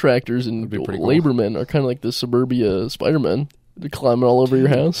 Contractors and labormen are kind of like the suburbia Spider-Men. They're climbing all over your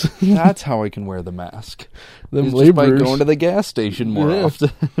house. That's how I can wear the mask. Them just by going to the gas station more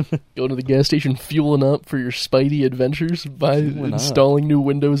often. Go to the gas station, fueling up for your Spidey adventures by installing new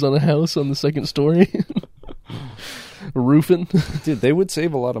windows on a house on the second story. Roofing. Dude, they would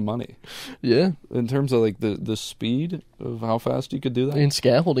save a lot of money. Yeah. In terms of like the speed of how fast you could do that. And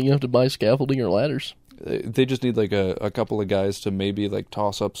scaffolding, you have to buy scaffolding or ladders. They just need like a couple of guys to maybe like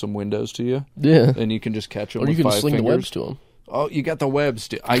toss up some windows to you. Yeah. And you can just catch them or with 5 you can sling fingers. the webs to them. Oh, you got the webs,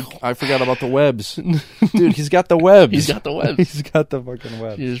 dude. I forgot about the webs. Dude, he's got the webs. He's got the webs. He's got the fucking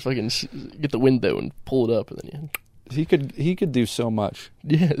webs. You just fucking get the window and pull it up, and then He could do so much.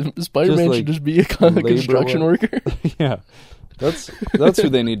 Yeah, Spider-Man should just be a construction worker. Yeah. That's who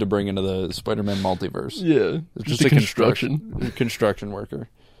they need to bring into the Spider-Man multiverse. Yeah. It's just a construction worker.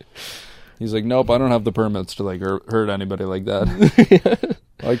 He's like, nope, I don't have the permits to like hurt anybody like that.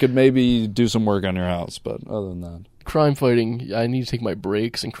 I could maybe do some work on your house, but other than that. Crime fighting, I need to take my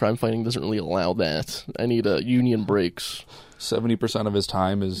breaks, and crime fighting doesn't really allow that. I need union breaks. 70% of his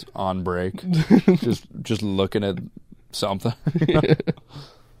time is on break, just looking at something. I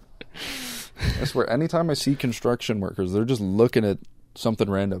swear, anytime I see construction workers, they're just looking at something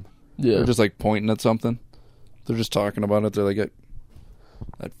random. Yeah. They're just like pointing at something. They're just talking about it. They're like,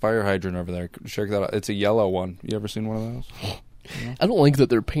 that fire hydrant over there, check that out. It's a yellow one. You ever seen one of those? Yeah. I don't like that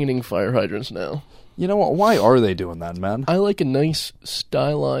they're painting fire hydrants now. You know what? Why are they doing that, man? I like a nice,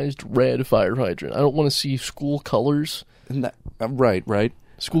 stylized red fire hydrant. I don't want to see school colors. Right.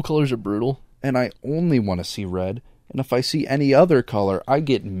 School colors are brutal. And I only want to see red. And if I see any other color, I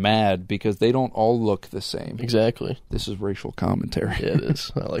get mad because they don't all look the same. Exactly. This is racial commentary. Yeah, it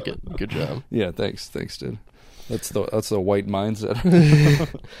is. I like it. Good job. Yeah, thanks, dude. That's the white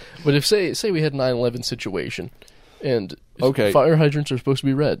mindset. But if say we had 9/11 situation, and okay, fire hydrants are supposed to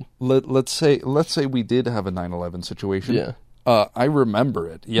be red. Let's say we did have a 9/11 situation. Yeah. I remember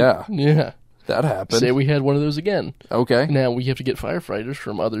it. Yeah. Yeah. That happened. Say we had one of those again. Okay. Now we have to get firefighters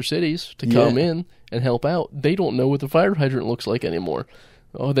from other cities to come in and help out. They don't know what the fire hydrant looks like anymore.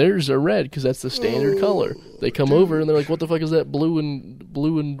 Oh, there's a red because that's the standard color. They come over and they're like, "What the fuck is that blue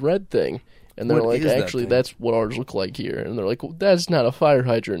and red thing?" And they're like, "Actually, that's what ours look like here." And they're like, well, "That's not a fire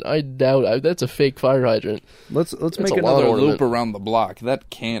hydrant. I doubt that's a fake fire hydrant." Let's make another loop around the block. That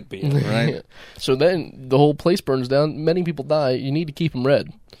can't be it, right? Yeah. So then the whole place burns down. Many people die. You need to keep them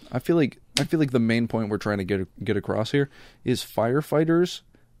red. I feel like the main point we're trying to get across here is firefighters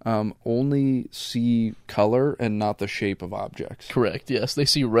only see color and not the shape of objects. Correct. Yes, they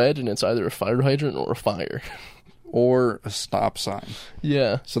see red and it's either a fire hydrant or a fire. Or a stop sign.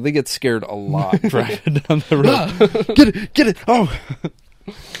 Yeah. So they get scared a lot driving down the road. Get it! Oh!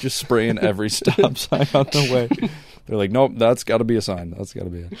 Just spraying every stop sign on the way. They're like, nope, that's got to be a sign. That's got to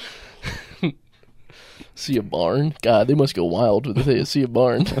be it. See a barn? God, they must go wild when they see a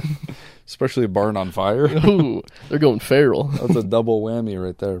barn. Especially a barn on fire. Ooh, they're going feral. That's a double whammy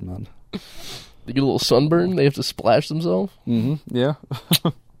right there, man. They get a little sunburn. They have to splash themselves. Mm-hmm. Yeah.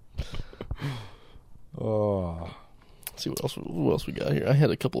 Oh. Let's see what else we got here. I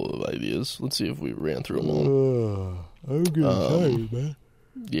had a couple of ideas. Let's see if we ran through them all. I'm getting tired, man.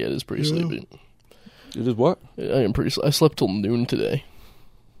 Yeah, it is pretty sleepy. It is what? I am pretty. I slept till noon today.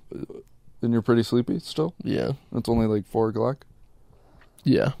 And you're pretty sleepy still? Yeah. It's only like 4 o'clock?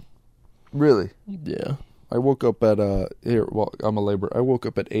 Yeah. Really? Yeah. I woke up at I'm a laborer. I woke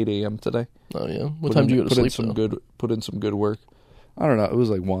up at 8 a.m. today. Oh yeah. What time do you go to sleep? Put in some good work. I don't know. It was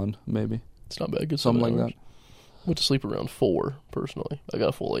like 1 maybe. It's not bad. Good something like that. Went to sleep around 4 personally. I got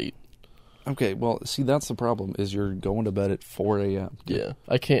a full 8. Okay, well, see, that's the problem, is you're going to bed at 4 a.m. Yeah,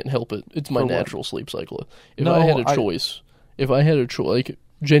 I can't help it. It's my natural sleep cycle. If I had a choice, like,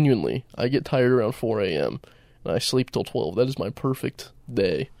 genuinely, I get tired around 4 a.m., and I sleep till 12. That is my perfect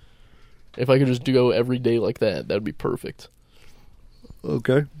day. If I could just go every day like that, that would be perfect.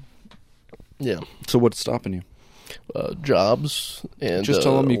 Okay. Yeah. So what's stopping you? Jobs and just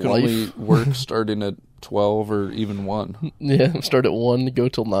tell them you can life. only work starting at 12 or even 1. Yeah, start at 1, go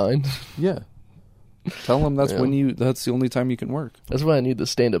till 9. Yeah. Tell them that's that's the only time you can work. That's why I need the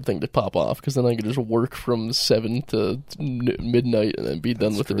stand-up thing to pop off, because then I can just work from 7 to midnight and then be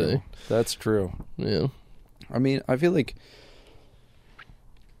done with the day. That's true. Yeah. I mean, I feel like...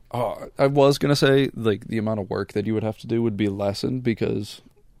 I was going to say, like, the amount of work that you would have to do would be lessened because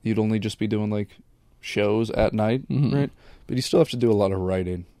you'd only just be doing, like, shows at night, right? But you still have to do a lot of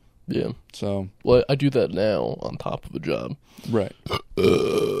writing. Yeah. So... Well, I do that now on top of a job. Right.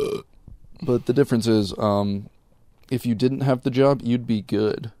 But the difference is, if you didn't have the job, you'd be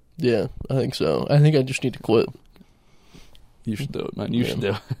good. Yeah, I think so. I think I just need to quit. You should do it, man. You should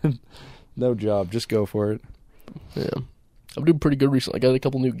do it. No job. Just go for it. Yeah. I'm doing pretty good recently. I got a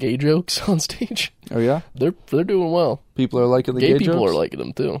couple new gay jokes on stage. Oh, yeah? They're doing well. People are liking the gay jokes? Gay people are liking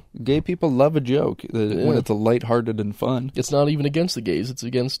them, too. Gay people love a joke when it's a lighthearted and fun. It's not even against the gays. It's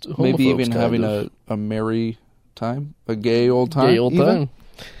against homophobes. Maybe even having a merry time? A gay old time? Gay old time.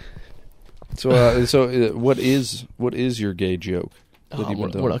 So what is your gay joke? We're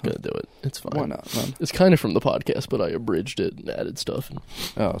not going to do it. It's fine. Why not, man? It's kind of from the podcast, but I abridged it and added stuff.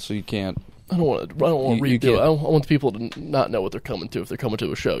 Oh, so you can't... I don't want to redo it. I want the people to not know what they're coming to if they're coming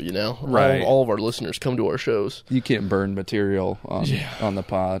to a show, you know? Right. All of our listeners come to our shows. You can't burn material on the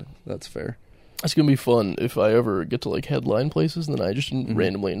pod. That's fair. It's going to be fun if I ever get to, like, headline places, and then I just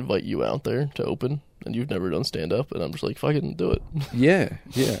randomly invite you out there to open, and you've never done stand-up, and I'm just like, fucking do it. Yeah.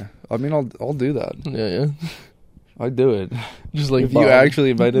 I mean, I'll do that. Yeah. I'd do it. Just like if you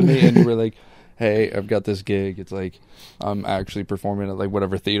actually invited me and you were like, hey, I've got this gig. It's like I'm actually performing at like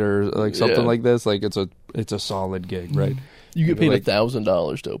whatever theater, like something like this. Like it's a solid gig, right? You get paid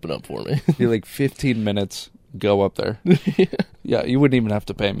 $1,000 to open up for me. You're like 15 minutes. Go up there. Yeah, you wouldn't even have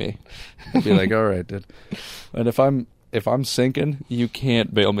to pay me. I'd be like, all right, dude. And if I'm sinking, you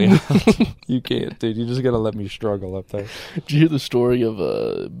can't bail me out. You can't, dude. You just gotta let me struggle up there. Did you hear the story of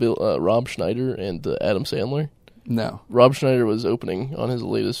Rob Schneider and Adam Sandler? No. Rob Schneider was opening on his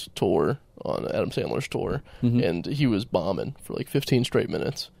latest tour on Adam Sandler's tour, and he was bombing for like 15 straight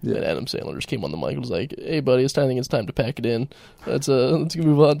minutes. Yeah. And Adam Sandler just came on the mic and was like, "Hey, buddy, I think it's time to pack it in. Let's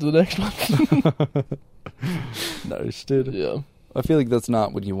move on to the next one." Nice, dude. Yeah. I feel like that's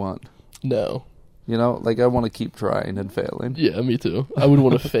not what you want. No. You know, like I want to keep trying and failing. Yeah, me too. I would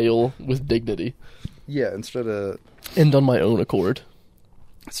want to fail with dignity. Yeah, instead of... And on my own accord.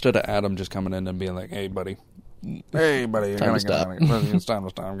 Instead of Adam just coming in and being like, "Hey, buddy. Hey, buddy. Time to stop. It's time to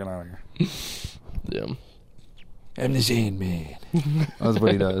stop. Get out of here." Yeah. I'm the Sandman. That's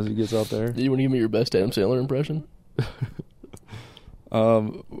what he does. He gets out there. You want to give me your best Adam Sandler impression?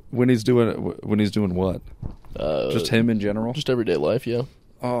 When he's doing what? Just him in general? Just everyday life, yeah.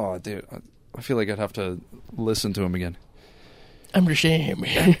 Oh, dude. I feel like I'd have to listen to him again. I'm the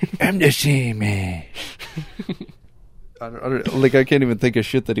Sandman. I'm the Sandman. I can't even think of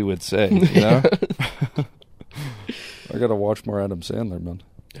shit that he would say, you know? I gotta watch more Adam Sandler, man.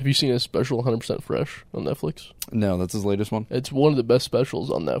 Have you seen his special 100% Fresh on Netflix? No, that's his latest one? It's one of the best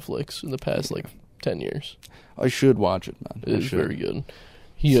specials on Netflix in the past, 10 years. I should watch it, man. It is very good.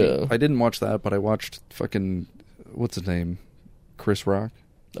 I didn't watch that, but I watched fucking... What's his name? Chris Rock?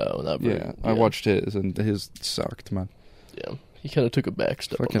 Oh, not very... Yeah, I watched his, and his sucked, man. Yeah, he kind of took a back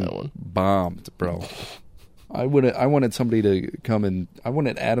step on that one. Bombed, bro. I wanted somebody to come and... I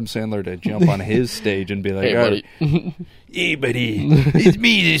wanted Adam Sandler to jump on his stage and be like, "Hey, buddy. Hey, buddy. It's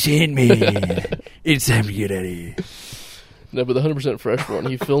me, the Sandman. It's time to get out of here." No, but the 100% Fresh one,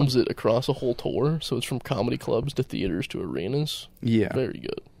 he films it across a whole tour, so it's from comedy clubs to theaters to arenas. Yeah. Very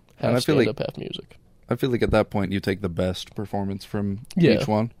good. And Half stand-up, half music. I feel like at that point you take the best performance from each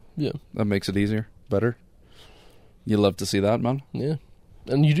one. Yeah. That makes it easier, better. You love to see that, man. Yeah.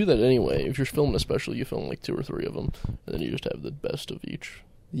 And you do that anyway. If you're filming a special, you film 2 or 3 of them, and then you just have the best of each.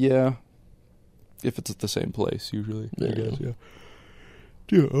 Yeah. If it's at the same place, usually. Yeah. I guess, yeah.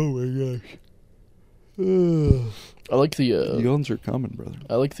 Dude, oh my gosh. I like the... yawns are coming, brother.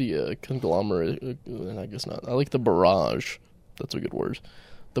 I like the conglomerate... I guess not. I like the barrage. That's a good word.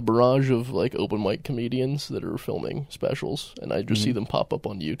 The barrage of, open mic comedians that are filming specials, and I just see them pop up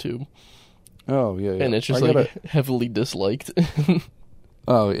on YouTube. Oh, yeah, yeah. And it's just, heavily disliked.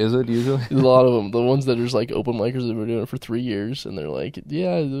 Oh, is it usually? A lot of them. The ones that are just open micers that have been doing it for 3 years, and they're like,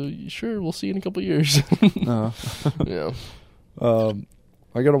 "Yeah, sure, we'll see you in a couple years." Yeah.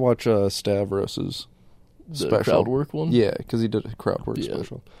 I gotta watch Stavros's special. Crowd work one? Yeah, because he did a crowd work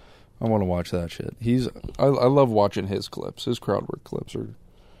special. I want to watch that shit. I love watching his clips. His crowd work clips are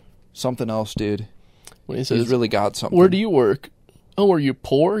something else, dude. When he says, he's really got something. "Where do you work?" "Oh, are you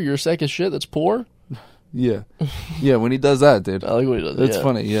poor? You're a sack of shit that's poor?" Yeah. Yeah, when he does that, dude. I like when he does that. It's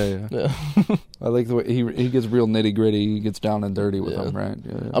funny, yeah. I like the way he gets real nitty-gritty. He gets down and dirty with them, right?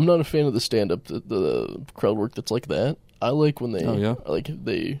 Yeah. I'm not a fan of the stand-up, the crowd work that's like that. I like when they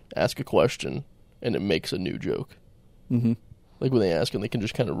they ask a question and it makes a new joke. Mm-hmm. Like when they ask and they can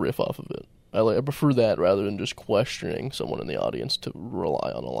just kind of riff off of it. I prefer that rather than just questioning someone in the audience to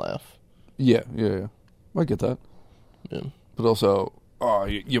rely on a laugh. Yeah. I get that. Yeah. But also... "Oh,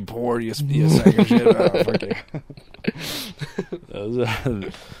 you're poor, you sack of shit." Oh, fuck you.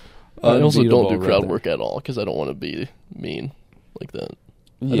 I also don't do crowd work at all because I don't want to be mean like that.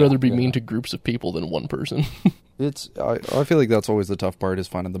 I'd rather be mean to groups of people than one person. I feel like that's always the tough part, is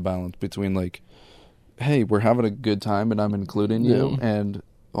finding the balance between hey, we're having a good time and I'm including you, and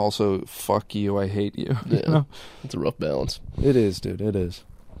also, fuck you, I hate you. Yeah, it's a rough balance. It is, dude, it is.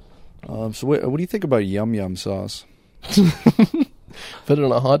 So what do you think about yum yum sauce? Put it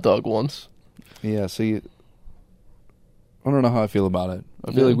on a hot dog once. Yeah, see, I don't know how I feel about it.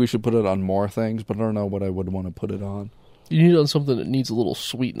 I feel like we should put it on more things, but I don't know what I would want to put it on. You need it on something that needs a little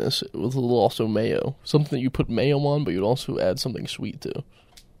sweetness, with a little also mayo. Something that you put mayo on, but you'd also add something sweet to.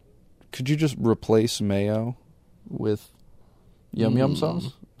 Could you just replace mayo with yum yum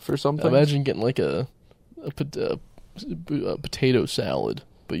sauce for something? Imagine getting a potato salad.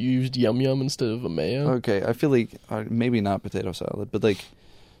 But you used yum yum instead of a mayo? Okay, I feel like maybe not potato salad, but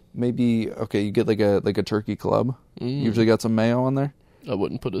maybe you get a turkey club. Usually got some mayo on there. I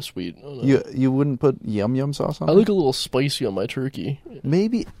wouldn't put a sweet. You wouldn't put yum yum sauce on? I like a little spicy on my turkey.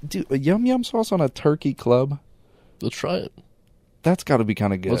 Maybe a yum yum sauce on a turkey club. Let's try it. That's got to be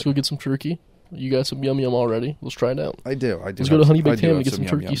kind of good. Let's go get some turkey. You got some yum yum already. Let's try it out. I do. Let's go to Honey Baked Ham and get some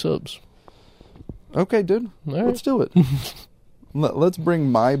turkey subs. Okay, dude. All right. Let's do it. Let's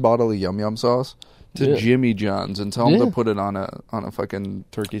bring my bottle of yum yum sauce to Jimmy John's and tell him to put it on a fucking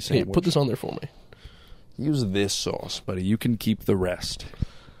turkey sandwich. Hey, put this on there for me. Use this sauce, buddy. You can keep the rest.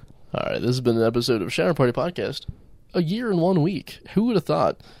 All right, this has been an episode of Shower Party Podcast. A year and 1 week. Who would have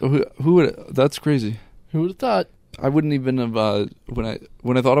thought? Who would? That's crazy. Who would have thought? I wouldn't even have when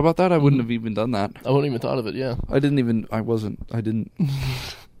I thought about that. I wouldn't have even done that. I wouldn't even thought of it. Yeah, I didn't.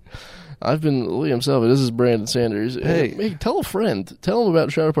 I've been Liam Selvey. This is Brandon Sanders. Hey, tell a friend. Tell them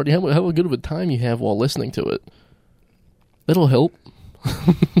about Shower Party. How good of a time you have while listening to it. That'll help.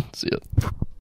 See ya.